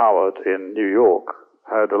Uncle Howard in New York,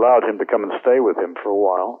 had allowed him to come and stay with him for a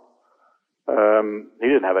while. He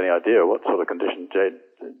didn't have any idea what sort of condition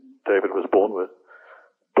David was born with.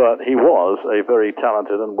 But he was a very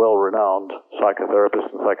talented and well-renowned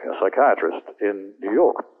psychotherapist and psychiatrist in New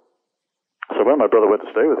York. So when my brother went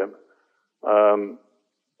to stay with him,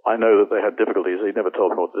 I know that they had difficulties. He never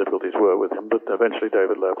told me what the difficulties were with him, but eventually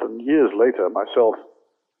David left. And years later, myself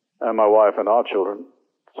and my wife and our children,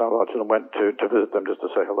 some of our children, went to visit them just to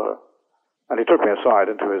say hello. And he took me aside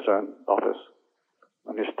into his own office.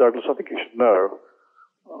 And he said, Douglas, I think you should know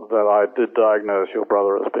that I did diagnose your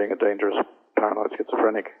brother as being a dangerous paranoid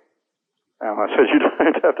schizophrenic. And I said, you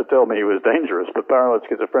don't have to tell me he was dangerous, but paranoid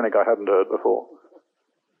schizophrenic I hadn't heard before.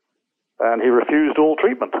 And he refused all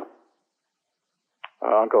treatment.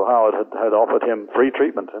 Uncle Howard had offered him free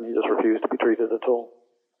treatment, and he just refused to be treated at all.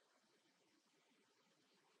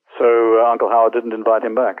 So Uncle Howard didn't invite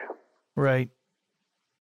him back. Right.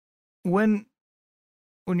 When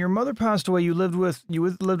your mother passed away, you lived with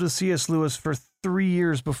C.S. Lewis for 3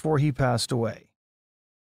 years before he passed away.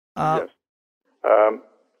 Yes.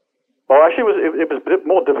 Well, actually, it was a bit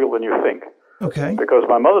more difficult than you think. Okay. Because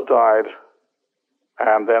my mother died,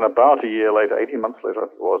 and then about a year later, 18 months later,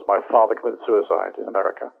 I think it was, my father committed suicide in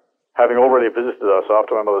America. Having already visited us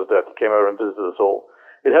after my mother's death, he came over and visited us all.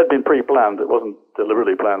 It had been pre-planned. It wasn't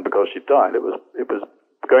deliberately planned because she died. It was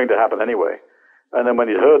going to happen anyway. And then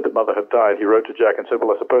when he heard that Mother had died, he wrote to Jack and said,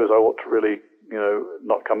 well, I suppose I ought to really,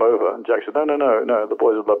 not come over. And Jack said, no, the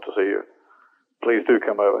boys would love to see you. Please do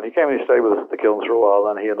come over. And he came and he stayed with us at the Kilns for a while,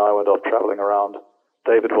 and he and I went off traveling around.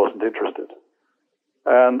 David wasn't interested.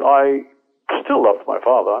 And I still loved my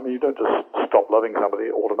father. I mean, you don't just stop loving somebody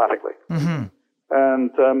automatically. Mm-hmm. And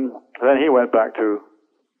then he went back to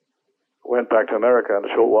America, and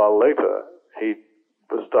a short while later, he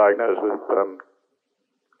was diagnosed with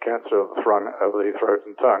cancer of the throat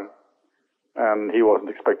and tongue, and he wasn't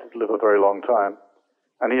expected to live a very long time.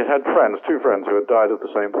 And he had two friends who had died of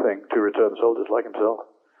the same thing, two returned soldiers like himself.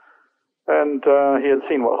 And he had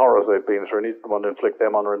seen what horrors they'd been through, and he didn't want to inflict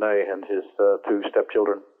them on Renee and his two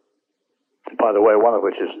stepchildren. By the way, one of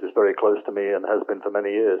which is very close to me and has been for many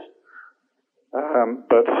years.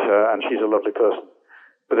 And she's a lovely person.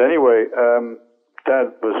 But anyway,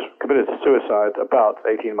 Dad was committed to suicide about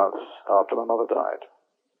 18 months after my mother died.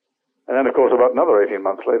 And then, of course, about another 18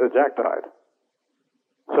 months later, Jack died.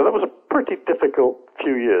 So that was a pretty difficult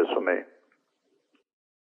few years for me.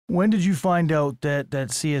 When did you find out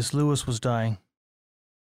that C.S. Lewis was dying?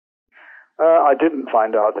 I didn't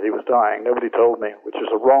find out that he was dying. Nobody told me, which is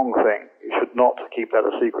a wrong thing. You should not keep that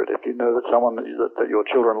a secret. If you know that someone that your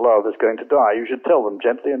children love is going to die, you should tell them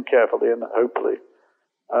gently and carefully and hopefully.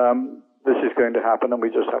 This is going to happen, and we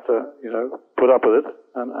just have to, put up with it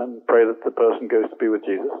and pray that the person goes to be with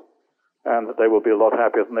Jesus, and that they will be a lot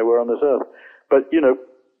happier than they were on this earth. But,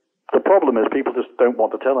 the problem is people just don't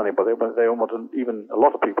want to tell anybody. They don't want to, even a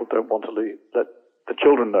lot of people don't want to let the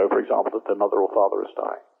children know, for example, that their mother or father is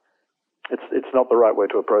dying. It's not the right way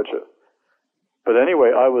to approach it. But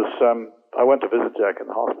anyway, I went to visit Jack in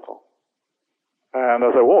the hospital. And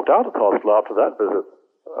as I walked out of the hospital after that visit,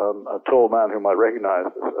 a tall man whom I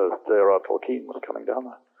recognized as J.R.R. Tolkien was coming down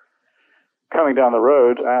the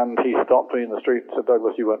road, and he stopped me in the street and said,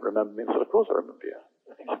 Douglas, you won't remember me. I said, of course I remember you.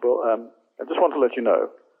 He said, well, I just want to let you know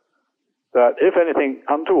that if anything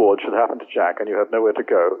untoward should happen to Jack and you have nowhere to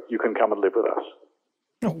go, you can come and live with us.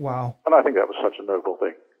 Oh, wow. And I think that was such a noble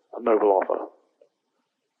thing, a noble offer.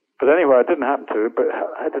 But anyway, it didn't happen to, but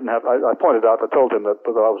I pointed out, I told him that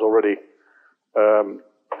I was already,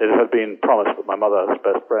 it had been promised that my mother's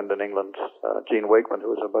best friend in England, Jean Wakeman,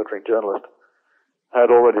 who was a motoring journalist, had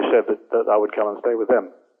already said that I would come and stay with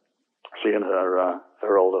them. She and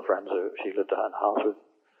her older friends who she lived in a house with,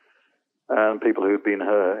 and people who'd been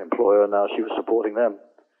her employer, and now she was supporting them.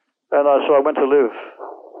 And so I went to live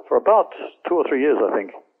for about 2 or 3 years, I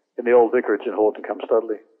think, in the old vicarage in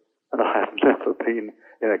Horton-cum-Studley. And I have never been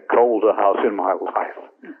in a colder house in my life.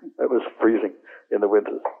 It was freezing in the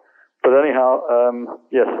winters. But anyhow,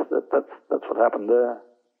 yes, that's what happened there.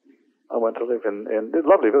 I went to live in a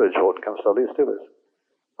lovely village, Horton-cum-Studley, it still is.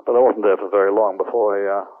 But I wasn't there for very long before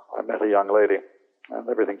I met a young lady, and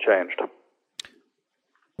everything changed.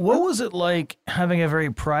 What was it like having a very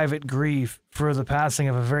private grief for the passing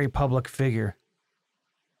of a very public figure?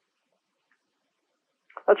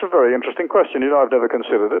 That's a very interesting question. I've never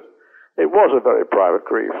considered it. It was a very private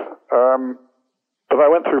grief. But I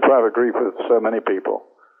went through private grief with so many people,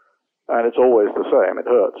 and it's always the same. It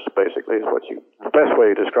hurts, basically, is the best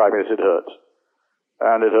way to describe it is it hurts.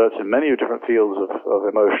 And it hurts in many different fields of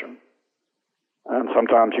emotion. And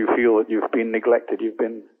sometimes you feel that you've been neglected, you've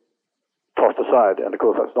been tossed aside, and of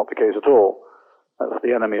course that's not the case at all. That's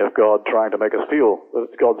the enemy of God trying to make us feel that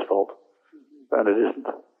it's God's fault, and it isn't.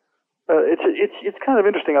 It's kind of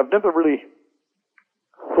interesting. I've never really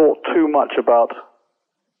thought too much about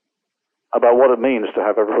what it means to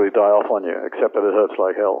have everybody die off on you, except that it hurts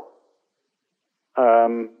like hell.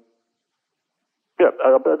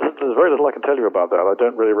 There's very little I can tell you about that. I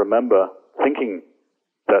don't really remember thinking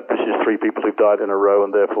that this is 3 people who've died in a row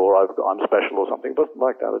and therefore I'm special or something. It wasn't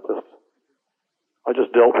like that. I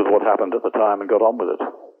just dealt with what happened at the time and got on with it,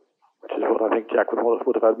 which is what I think Jack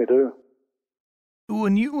would have had me do.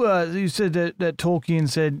 When you said that Tolkien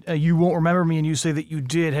said you won't remember me, and you say that you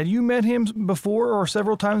did, had you met him before or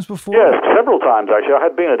several times before? Yes, several times actually. I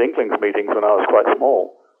had been at Inklings meetings when I was quite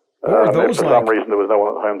small. What were those for like? some reason there was no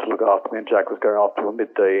one at home to look after me, and Jack was going off to a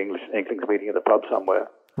midday Inklings meeting at a pub somewhere.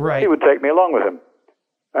 Right. He would take me along with him,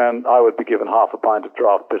 and I would be given half a pint of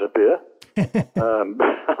draft bitter beer. I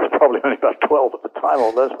was probably only about 12 at the time,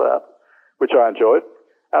 or less perhaps, which I enjoyed.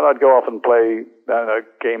 And I'd go off and play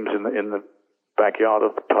games in the backyard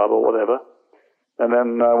of the pub or whatever. And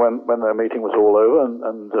then when the meeting was all over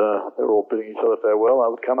and they were all bidding each other farewell, I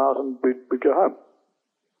would come out and we'd go home.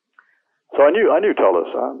 So I knew Tollus.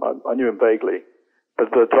 I knew him vaguely.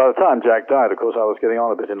 But by the time Jack died, of course, I was getting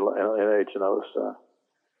on a bit in age, and I was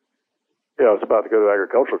about to go to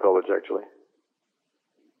agricultural college, actually.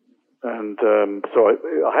 And so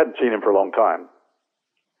I hadn't seen him for a long time.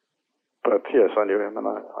 But yes, I knew him, and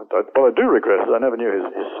what I do regret is I never knew his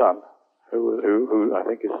son, who I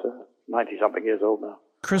think is 90-something years old now.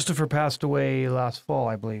 Christopher passed away last fall,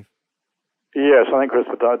 I believe. Yes, I think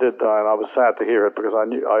Christopher did die, and I was sad to hear it because I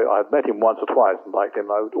knew I had met him once or twice and liked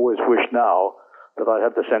him. I would always wish now that I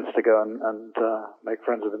had the sense to go and make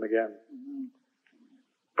friends with him again.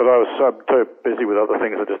 But I was so busy with other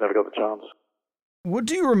things I just never got the chance. What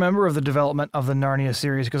do you remember of the development of the Narnia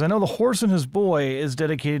series? Because I know The Horse and His Boy is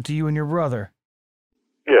dedicated to you and your brother.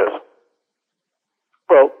 Yes.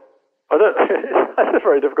 Well, that's a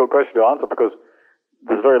very difficult question to answer because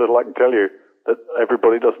there's very little I can tell you that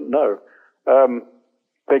everybody doesn't know.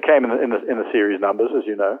 They came in the series numbers, as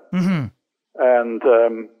you know. Mm-hmm. And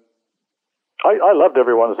I loved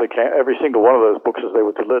everyone as they came, every single one of those books as they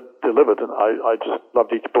were delivered, and I just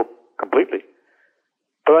loved each book completely.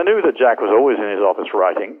 But I knew that Jack was always in his office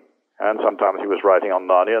writing, and sometimes he was writing on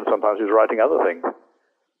Narnia, and sometimes he was writing other things.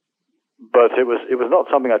 But it was not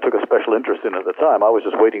something I took a special interest in at the time. I was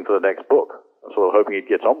just waiting for the next book, sort of hoping he'd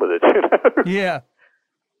get on with it. You know? Yeah.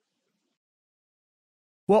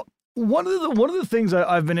 Well, one of the things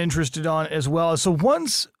I've been interested on as well is, so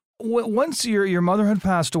once your mother had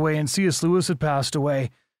passed away and C.S. Lewis had passed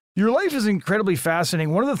away, your life is incredibly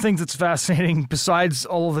fascinating. One of the things that's fascinating, besides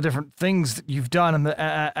all of the different things that you've done and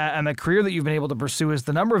the career that you've been able to pursue, is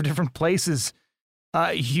the number of different places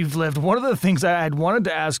you've lived. One of the things I had wanted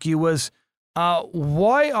to ask you was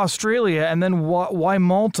why Australia and then why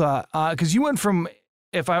Malta? Because you went from,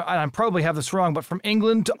 I probably have this wrong, but from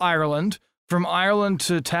England to Ireland, from Ireland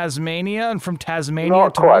to Tasmania, and from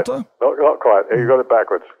Tasmania to Malta? Not quite. You got it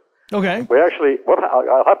backwards. Okay. We actually,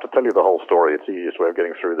 I'll have to tell you the whole story. It's the easiest way of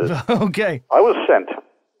getting through this. Okay. I was sent,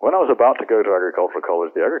 when I was about to go to agricultural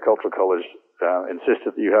college, the agricultural college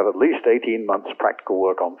insisted that you have at least 18 months practical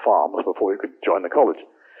work on farms before you could join the college.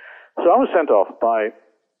 So I was sent off by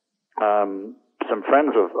some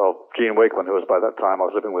friends of Jean Wakeman, who was by that time, I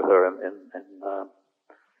was living with her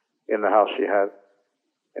in the house she had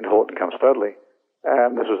in Horton-cum-Studley.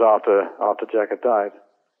 And this was after Jack had died.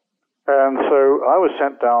 And so I was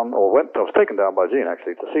sent down, I was taken down by Jean,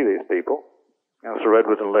 actually, to see these people. Sir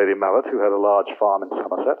Edward and Lady Mallet, who had a large farm in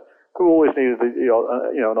Somerset, who always needed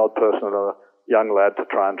an odd person and a young lad to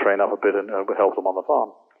try and train up a bit and help them on the farm.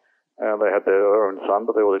 And they had their own son,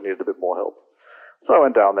 but they always needed a bit more help. So I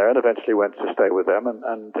went down there and eventually went to stay with them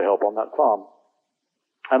and to help on that farm.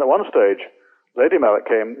 And at one stage, Lady Mallet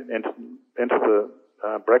came into the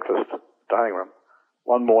breakfast dining room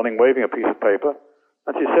one morning waving a piece of paper.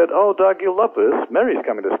 And she said, "Oh, Doug, you'll love this. Mary's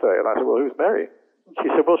coming to stay." And I said, "Well, who's Mary?" She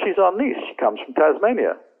said, "Well, she's our niece. She comes from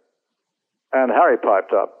Tasmania." And Harry piped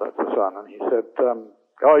up, that's the son, and he said,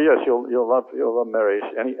 "Oh, yes, you'll love Mary."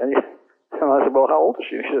 And I said, "Well, how old is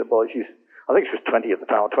she?" And she said, "Well, I think she was 20 at the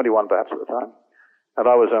time, or 21 perhaps at the time." And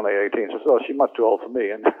I was only 18. So I said, "Oh, she's much too old for me."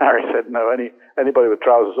 And Harry said, "No, anybody with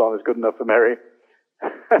trousers on is good enough for Mary."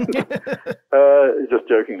 Just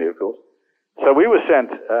jokingly, of course. So we were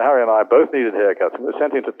sent, Harry and I both needed haircuts, and we were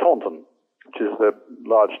sent into Taunton, which is the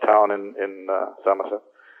large town in Somerset,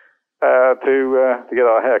 to get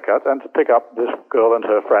our haircuts and to pick up this girl and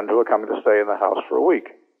her friend who were coming to stay in the house for a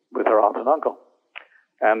week with her aunt and uncle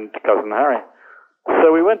and cousin Harry.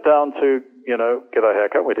 So we went down to, get our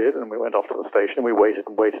haircut. We did, and we went off to the station, and we waited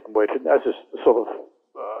and waited and waited. As is sort of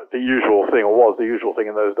the usual thing, or was the usual thing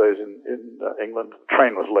in those days in England. The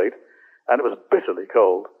train was late, and it was bitterly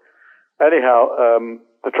cold. Anyhow,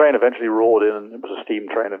 the train eventually roared in, and it was a steam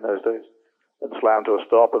train in those days, and slammed to a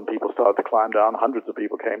stop, and people started to climb down. Hundreds of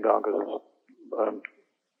people came down because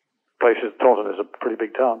Taunton is a pretty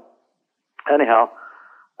big town. Anyhow,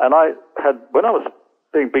 and when I was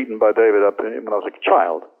being beaten by David up when I was a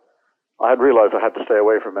child, I had realized I had to stay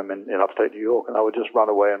away from him in upstate New York, and I would just run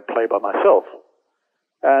away and play by myself.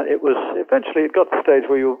 And eventually it got to the stage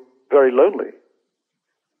where you were very lonely.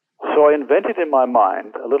 So I invented in my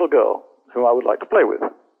mind a little girl whom I would like to play with.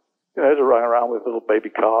 You know, to run around with little baby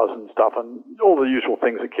cars and stuff and all the usual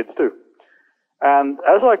things that kids do. And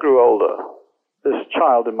as I grew older, this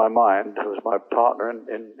child in my mind, who was my partner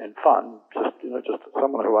in fun, just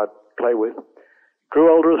someone who I'd play with,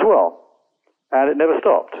 grew older as well. And it never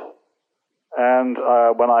stopped. And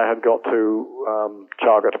when I had got to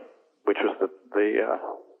Chargot, which was the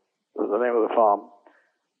name of the farm,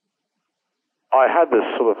 I had this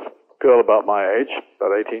sort of girl about my age,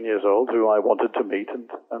 about 18 years old, who I wanted to meet and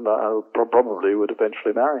I probably would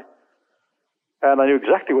eventually marry. And I knew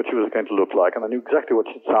exactly what she was going to look like, and I knew exactly what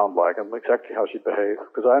she'd sound like, and exactly how she'd behave,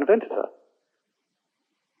 because I invented her.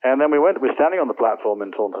 And then we were standing on the platform in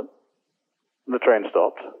Taunton, and the train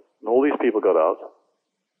stopped, and all these people got out,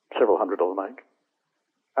 several hundred of them, I think.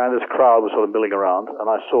 And this crowd was sort of milling around, and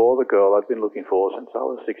I saw the girl I'd been looking for since I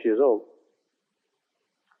was 6 years old.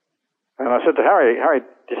 And I said to Harry,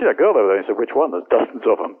 do you see that girl over there? He said, which one? There's dozens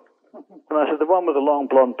of them. And I said, the one with the long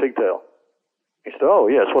blonde pigtail. He said, oh,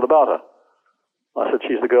 yes, what about her? I said,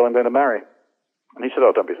 she's the girl I'm going to marry. And he said,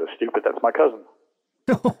 oh, don't be so stupid, that's my cousin.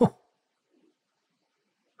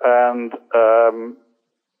 And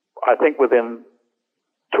I think within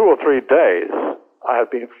 2 or 3 days, I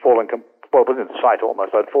had been within sight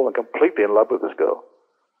almost, I'd fallen completely in love with this girl.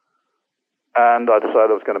 And I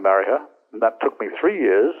decided I was going to marry her. And that took me 3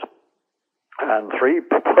 years and 3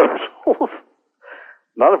 proposals,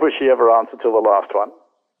 none of which she ever answered till the last one.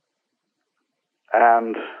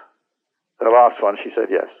 And the last one, she said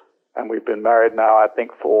yes. And we've been married now, I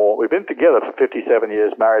think, we've been together for 57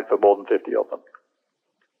 years, married for more than 50 of them.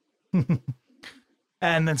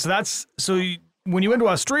 And then, when you went to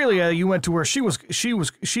Australia, you went to where she was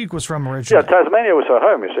from originally. Yeah, Tasmania was her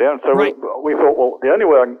home, you see. And so right. we thought, well, the only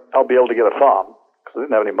way I'll be able to get a farm, because I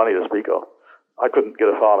didn't have any money to speak of, I couldn't get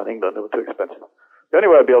a farm in England, it was too expensive. The only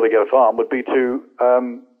way I'd be able to get a farm would be to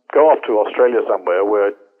go off to Australia somewhere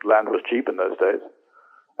where land was cheap in those days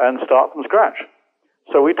and start from scratch.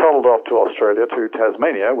 So we toddled off to Australia, to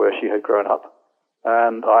Tasmania, where she had grown up,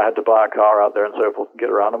 and I had to buy a car out there and so forth and get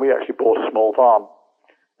around, and we actually bought a small farm.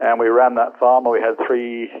 And we ran that farm, and we had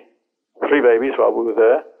three babies while we were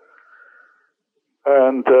there.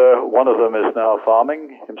 And one of them is now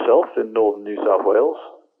farming himself in northern New South Wales.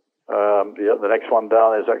 The next one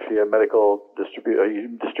down is actually a medical distributor. He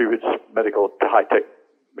distributes medical high-tech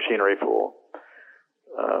machinery for,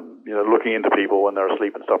 looking into people when they're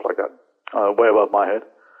asleep and stuff like that, way above my head.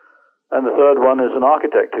 And the third one is an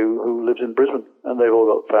architect who lives in Brisbane, and they've all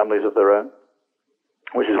got families of their own,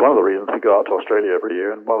 which is one of the reasons we go out to Australia every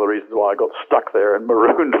year, and one of the reasons why I got stuck there and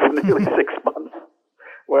marooned for nearly 6 months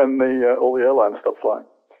when all the airlines stopped flying.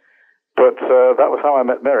 But that was how I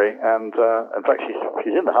met Mary, and in fact,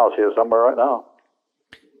 she's in the house here somewhere right now.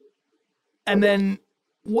 And then,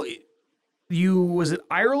 was it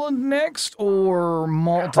Ireland next or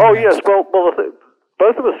Malta? Oh, next? yes. Well,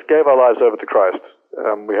 both of us gave our lives over to Christ.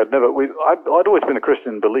 I'd always been a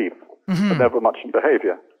Christian in belief, but never much in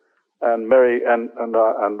behavior. And Mary and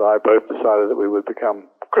I both decided that we would become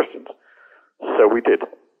Christians. So we did.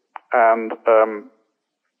 And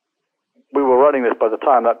we were running this by the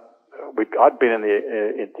time that I'd been in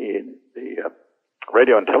the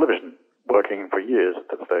radio and television working for years at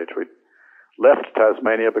that stage. We'd left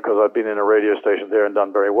Tasmania because I'd been in a radio station there and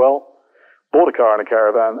done very well, bought a car and a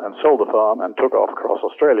caravan and sold the farm and took off across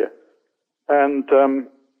Australia. And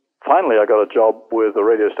finally I got a job with a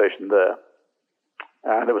radio station there.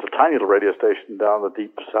 And it was a tiny little radio station down the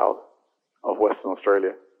deep south of Western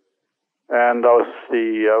Australia. And I was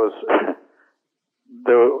the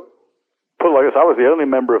only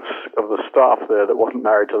member of the staff there that wasn't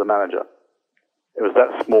married to the manager. It was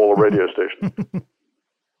that small a radio station.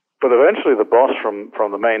 But eventually the boss from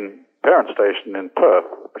the main parent station in Perth,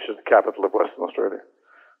 which is the capital of Western Australia,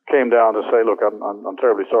 came down to say, look, I'm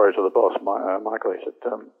terribly sorry to the boss, Michael. He said,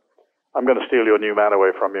 I'm going to steal your new man away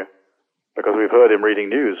from you, because we've heard him reading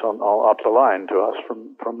news on up the line to us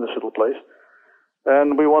from this little place,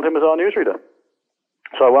 and we want him as our newsreader.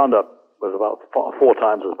 So I wound up with about 4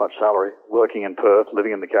 times as much salary, working in Perth,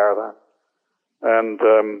 living in the caravan, and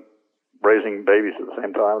raising babies at the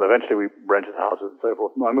same time. And eventually we rented houses and so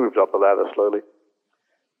forth. I moved up the ladder slowly.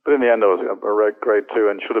 But in the end I was a grade 2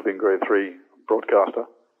 and should have been grade 3 broadcaster.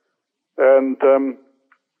 And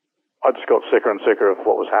I just got sicker and sicker of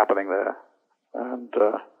what was happening there. And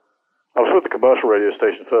I was with the commercial radio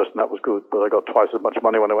station first, and that was good, but I got twice as much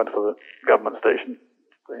money when I went for the government station,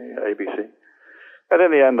 the ABC. And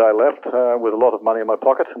in the end, I left with a lot of money in my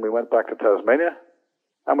pocket, and we went back to Tasmania,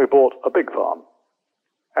 and we bought a big farm.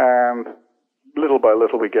 And little by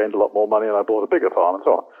little, we gained a lot more money, and I bought a bigger farm, and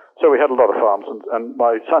so on. So we had a lot of farms, and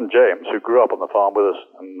my son James, who grew up on the farm with us,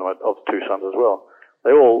 and my other two sons as well,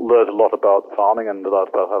 they all learned a lot about farming and a lot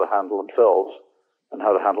about how to handle themselves, and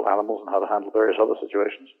how to handle animals, and how to handle various other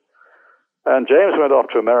situations. And James went off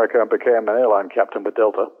to America and became an airline captain with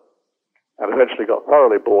Delta, and eventually got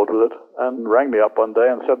thoroughly bored with it, and rang me up one day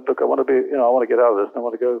and said, look, I want to get out of this, and I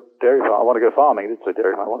want to go dairy farming. I want to go farming. He didn't say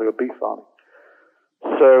dairy farming. I want to go beef farming.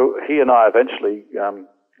 So he and I eventually,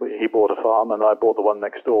 he bought a farm, and I bought the one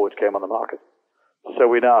next door, which came on the market. So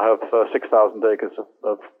we now have 6,000 acres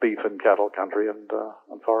of beef and cattle country and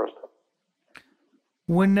forest.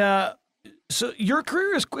 So your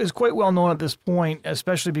career is quite well known at this point,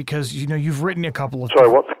 especially because you've written a couple of. Sorry,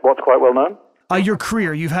 what's quite well known? Your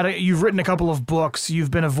career. You've written a couple of books. You've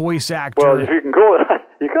been a voice actor. Well, if you can call it,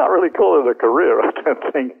 you can't really call it a career. I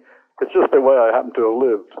don't think it's just the way I happen to have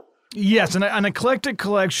lived. Yes, an eclectic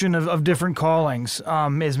collection of different callings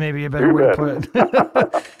is maybe a better way to put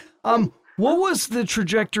it. What was the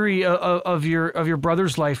trajectory of your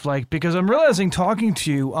brother's life like? Because I'm realizing, talking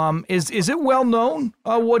to you, is it well known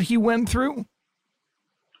what he went through?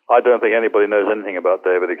 I don't think anybody knows anything about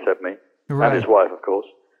David except me, and his wife, of course.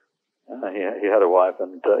 He had a wife,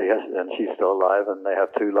 and she's still alive, and they have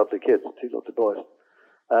two lovely kids, two lovely boys,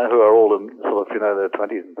 who are all in sort of their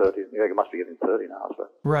 20s and 30s. They must be getting 30 now, so.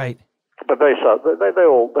 Right. But they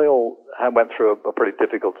all went through a pretty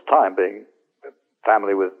difficult time being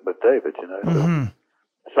family with David. Mm-hmm.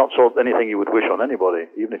 It's not sort of anything you would wish on anybody,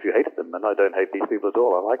 even if you hated them. And I don't hate these people at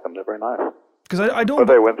all. I like them; they're very nice. Because I don't.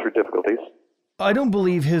 But they went through difficulties. I don't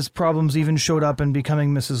believe his problems even showed up in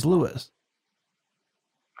becoming Mrs. Lewis.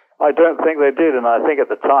 I don't think they did, and I think at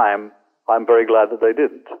the time, I'm very glad that they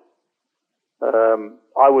didn't.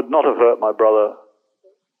 I would not have hurt my brother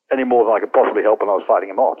any more than I could possibly help when I was fighting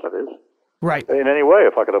him off, that is. Right. In any way,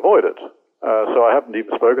 if I could avoid it. So I haven't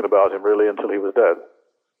even spoken about him, really, until he was dead.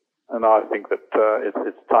 And I think that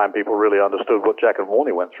it's time people really understood what Jack and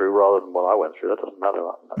Warnie went through rather than what I went through. That doesn't matter.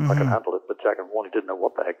 I can handle it, but Jack and Warnie didn't know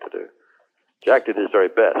what the heck to do. Jack did his very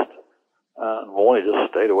best, and Warnie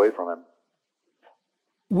just stayed away from him.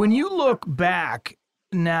 When you look back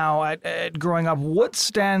now at growing up, what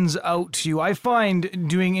stands out to you? I find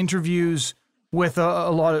doing interviews with a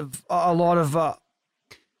lot of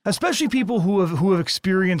especially people who have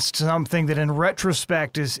experienced something that in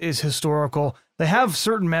retrospect is historical. They have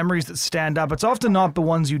certain memories that stand up. It's often not the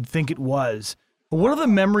ones you'd think it was. But what are the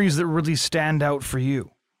memories that really stand out for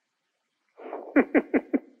you?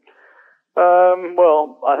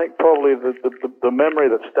 Well, I think probably the memory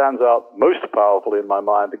that stands out most powerfully in my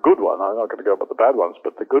mind, the good one, I'm not going to go about the bad ones,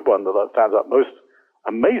 but the good one that stands out most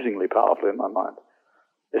amazingly powerfully in my mind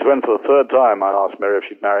is when for the third time I asked Mary if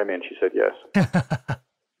she'd marry me, and she said yes.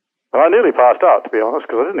 And I nearly passed out, to be honest,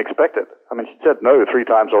 because I didn't expect it. I mean, she said no 3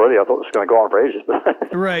 times already. I thought this was going to go on for ages.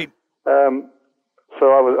 Right. So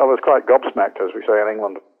I was quite gobsmacked, as we say in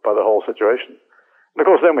England, by the whole situation. And of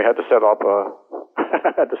course, then we had to set up a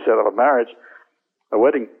marriage, a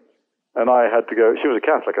wedding, and I had to go. She was a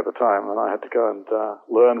Catholic at the time, and I had to go and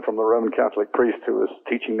learn from the Roman Catholic priest who was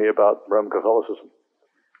teaching me about Roman Catholicism.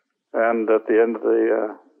 And at the end of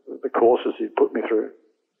the courses he put me through,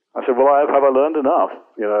 I said, "Well, have I learned enough,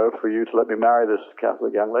 for you to let me marry this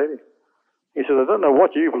Catholic young lady?" He said, "I don't know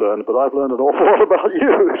what you've learned, but I've learned an awful lot about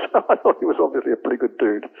you." So I thought he was obviously a pretty good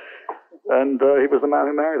dude, and he was the man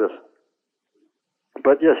who married us.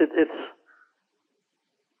 But yes, it's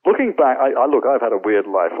looking back. I've had a weird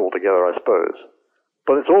life altogether, I suppose,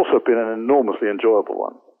 but it's also been an enormously enjoyable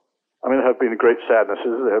one. I mean, there have been great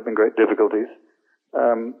sadnesses, there have been great difficulties,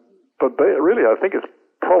 but really, I think it's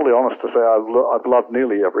probably honest to say I've loved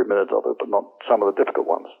nearly every minute of it, but not some of the difficult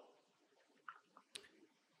ones.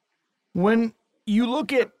 When you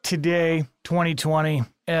look at today, 2020,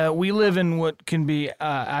 we live in what can be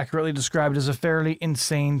accurately described as a fairly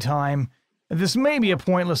insane time. This may be a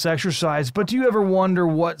pointless exercise, but do you ever wonder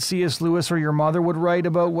what C.S. Lewis or your mother would write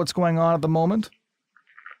about what's going on at the moment?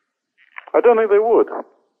 I don't think they would. I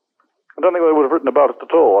don't think they would have written about it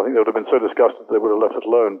at all. I think they would have been so disgusted they would have left it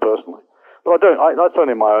alone, personally. But that's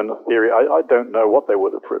only my own theory. I don't know what they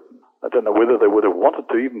would have written. I don't know whether they would have wanted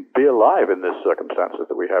to even be alive in these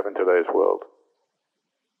circumstances that we have in today's world.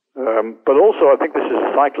 But also, I think this is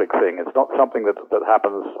a cyclic thing. It's not something that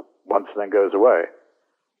happens once and then goes away.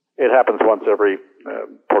 It happens once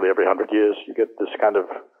probably every 100 years. You get this kind of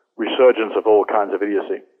resurgence of all kinds of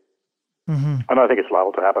idiocy. Mm-hmm. And I think it's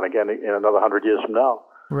liable to happen again in another 100 years from now.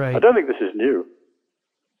 Right. I don't think this is new.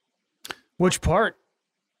 Which part?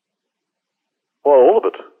 Well, all of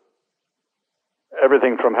it.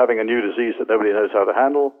 Everything from having a new disease that nobody knows how to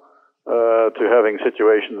handle, to having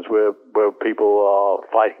situations where people are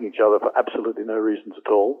fighting each other for absolutely no reasons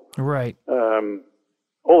at all. Right.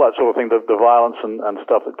 All that sort of thing, the violence and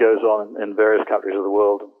stuff that goes on in various countries of the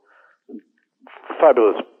world.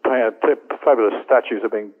 Fabulous statues are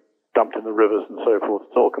being dumped in the rivers and so forth.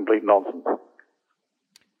 It's all complete nonsense.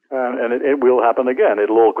 And it will happen again.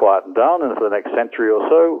 It'll all quieten down, and for the next century or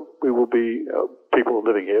so, we will be, people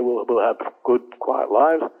living here will have good, quiet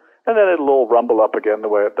lives, and then it'll all rumble up again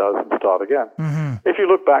the way it does and start again. Mm-hmm. If you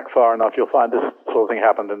look back far enough, you'll find this sort of thing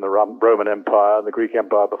happened in the Roman Empire, the Greek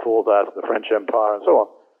Empire before that, the French Empire, and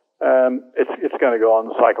so on. It's going to go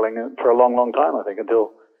on cycling for a long, long time, I think,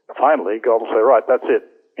 until finally God will say, right, that's it.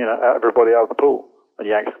 Everybody out of the pool, and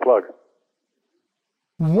yanks the plug.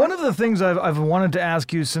 One of the things I've wanted to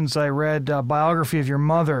ask you since I read a biography of your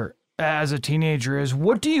mother as a teenager is,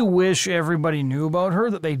 what do you wish everybody knew about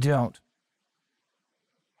her that they don't?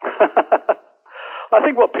 I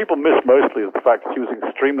think what people miss mostly is the fact that she was an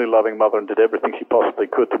extremely loving mother and did everything she possibly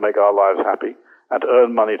could to make our lives happy and to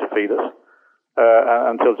earn money to feed us,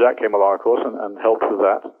 until Jack came along, of course, and helped with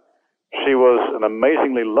that. She was an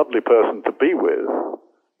amazingly lovely person to be with.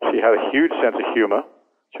 She had a huge sense of humor.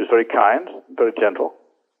 She was very kind, very gentle.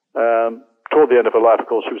 Toward the end of her life, of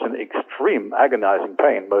course, she was in extreme, agonizing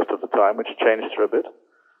pain most of the time, which changed her a bit.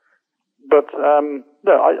 But,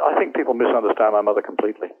 no, I think people misunderstand my mother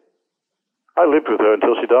completely. I lived with her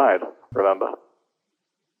until she died, remember.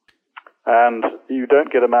 And you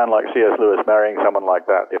don't get a man like C.S. Lewis marrying someone like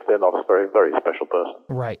that if they're not a very, very special person.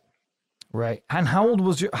 Right. Right. And how old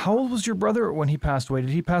was your brother when he passed away? Did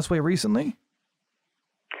he pass away recently?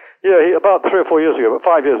 Yeah, about 3 or 4 years ago, but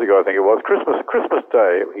 5 years ago, I think it was. Christmas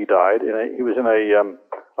Day, he died. He was in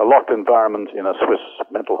a locked environment in a Swiss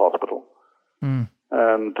mental hospital,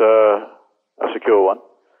 and a secure one.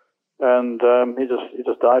 And he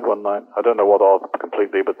just died one night. I don't know what of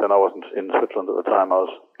completely, but then I wasn't in Switzerland at the time. I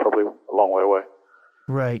was probably a long way away.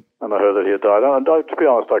 Right. And I heard that he had died. And to be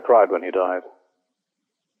honest, I cried when he died.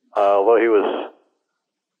 Although he was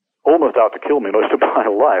almost out to kill me most of my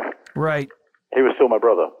life. Right. He was still my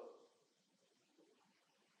brother.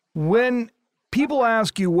 When people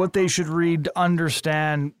ask you what they should read to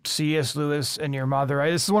understand C.S. Lewis and your mother,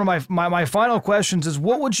 this is one of my final questions: is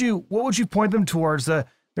what would you point them towards?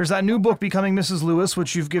 There's that new book, Becoming Mrs. Lewis,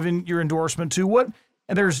 which you've given your endorsement to. And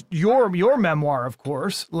there's your memoir, of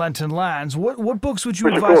course, Lenten Lands. What books would you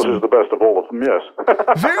advise? Which, of course, is the best of all of them. Yes.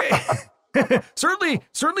 Very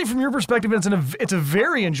certainly from your perspective, it's a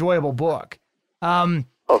very enjoyable book. Oh,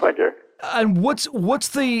 thank you. And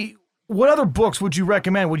what other books would you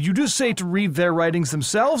recommend? Would you just say to read their writings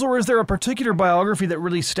themselves, or is there a particular biography that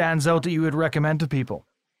really stands out that you would recommend to people?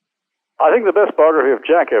 I think the best biography of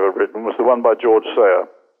Jack ever written was the one by George Sayer.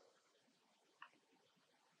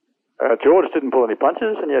 George didn't pull any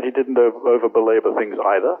punches, and yet he didn't over-belabor things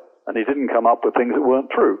either, and he didn't come up with things that weren't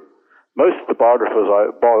true. Most of the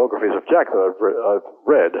biographies of Jack that I've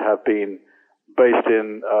read have been based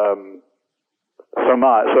in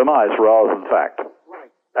surmise rather than fact.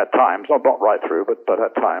 At times, not right through, but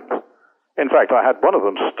at times. In fact, I had one of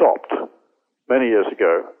them stopped many years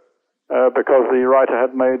ago because the writer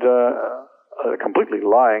had made a completely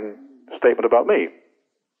lying statement about me.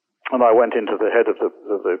 And I went into the head of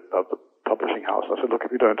the publishing house. I said, look,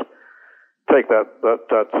 if you don't take that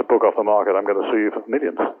book off the market, I'm going to sue you for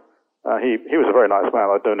millions. He was a very nice man.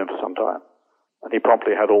 I'd known him for some time. And he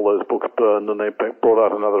promptly had all those books burned, and they brought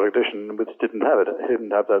out another edition which didn't have it. It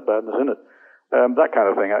didn't have that badness in it. That kind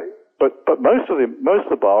of thing. But most of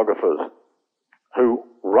the biographers who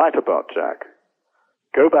write about Jack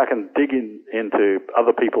go back and dig into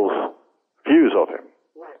other people's views of him.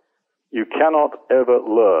 You cannot ever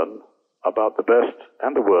learn about the best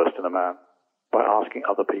and the worst in a man by asking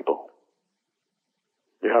other people.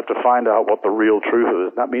 You have to find out what the real truth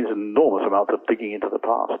is. That means enormous amounts of digging into the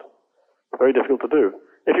past. Very difficult to do.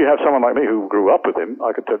 If you have someone like me who grew up with him,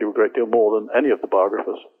 I could tell you a great deal more than any of the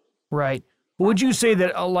biographers. Right. Would you say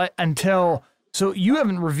that so you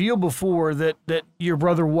haven't revealed before that your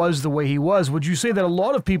brother was the way he was. Would you say that a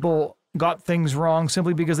lot of people got things wrong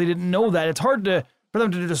simply because they didn't know that? It's hard for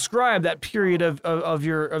them to describe that period of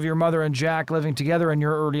your mother and Jack living together in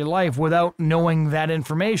your early life without knowing that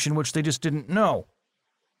information, which they just didn't know.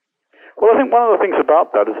 Well, I think one of the things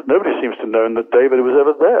about that is that nobody seems to know that David was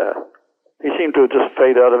ever there. He seemed to have just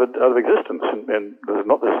faded out of existence, and there's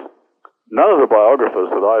not this. None of the biographers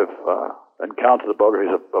that I've encountered, the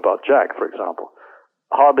biographies about Jack, for example,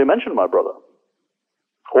 hardly mention my brother,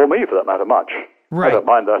 or me for that matter, much. Right. I don't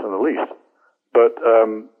mind that in the least. But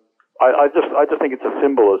I just think it's a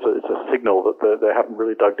symbol, it's a signal that they haven't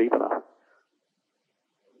really dug deep enough.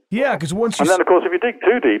 Yeah, because once you... And then, of course, if you dig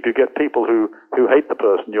too deep, you get people who hate the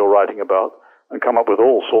person you're writing about and come up with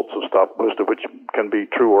all sorts of stuff, most of which can be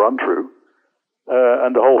true or untrue,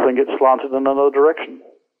 and the whole thing gets slanted in another direction.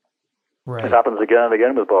 Right. It happens again and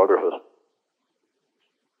again with biographers.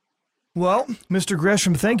 Well, Mr.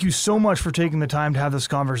 Gresham, thank you so much for taking the time to have this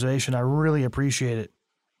conversation. I really appreciate it.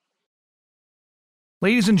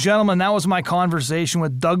 Ladies and gentlemen, that was my conversation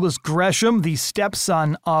with Douglas Gresham, the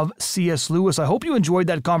stepson of C.S. Lewis. I hope you enjoyed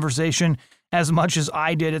that conversation as much as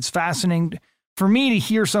I did. It's fascinating for me to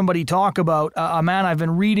hear somebody talk about a man I've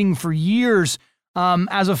been reading for years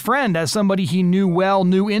as a friend, as somebody he knew well,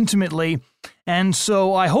 knew intimately. And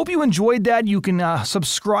so I hope you enjoyed that. You can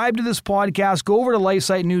subscribe to this podcast. Go over to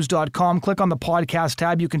lifesitenews.com, click on the podcast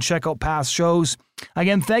tab. You can check out past shows.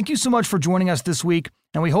 Again, thank you so much for joining us this week,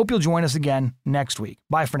 and we hope you'll join us again next week.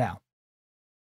 Bye for now.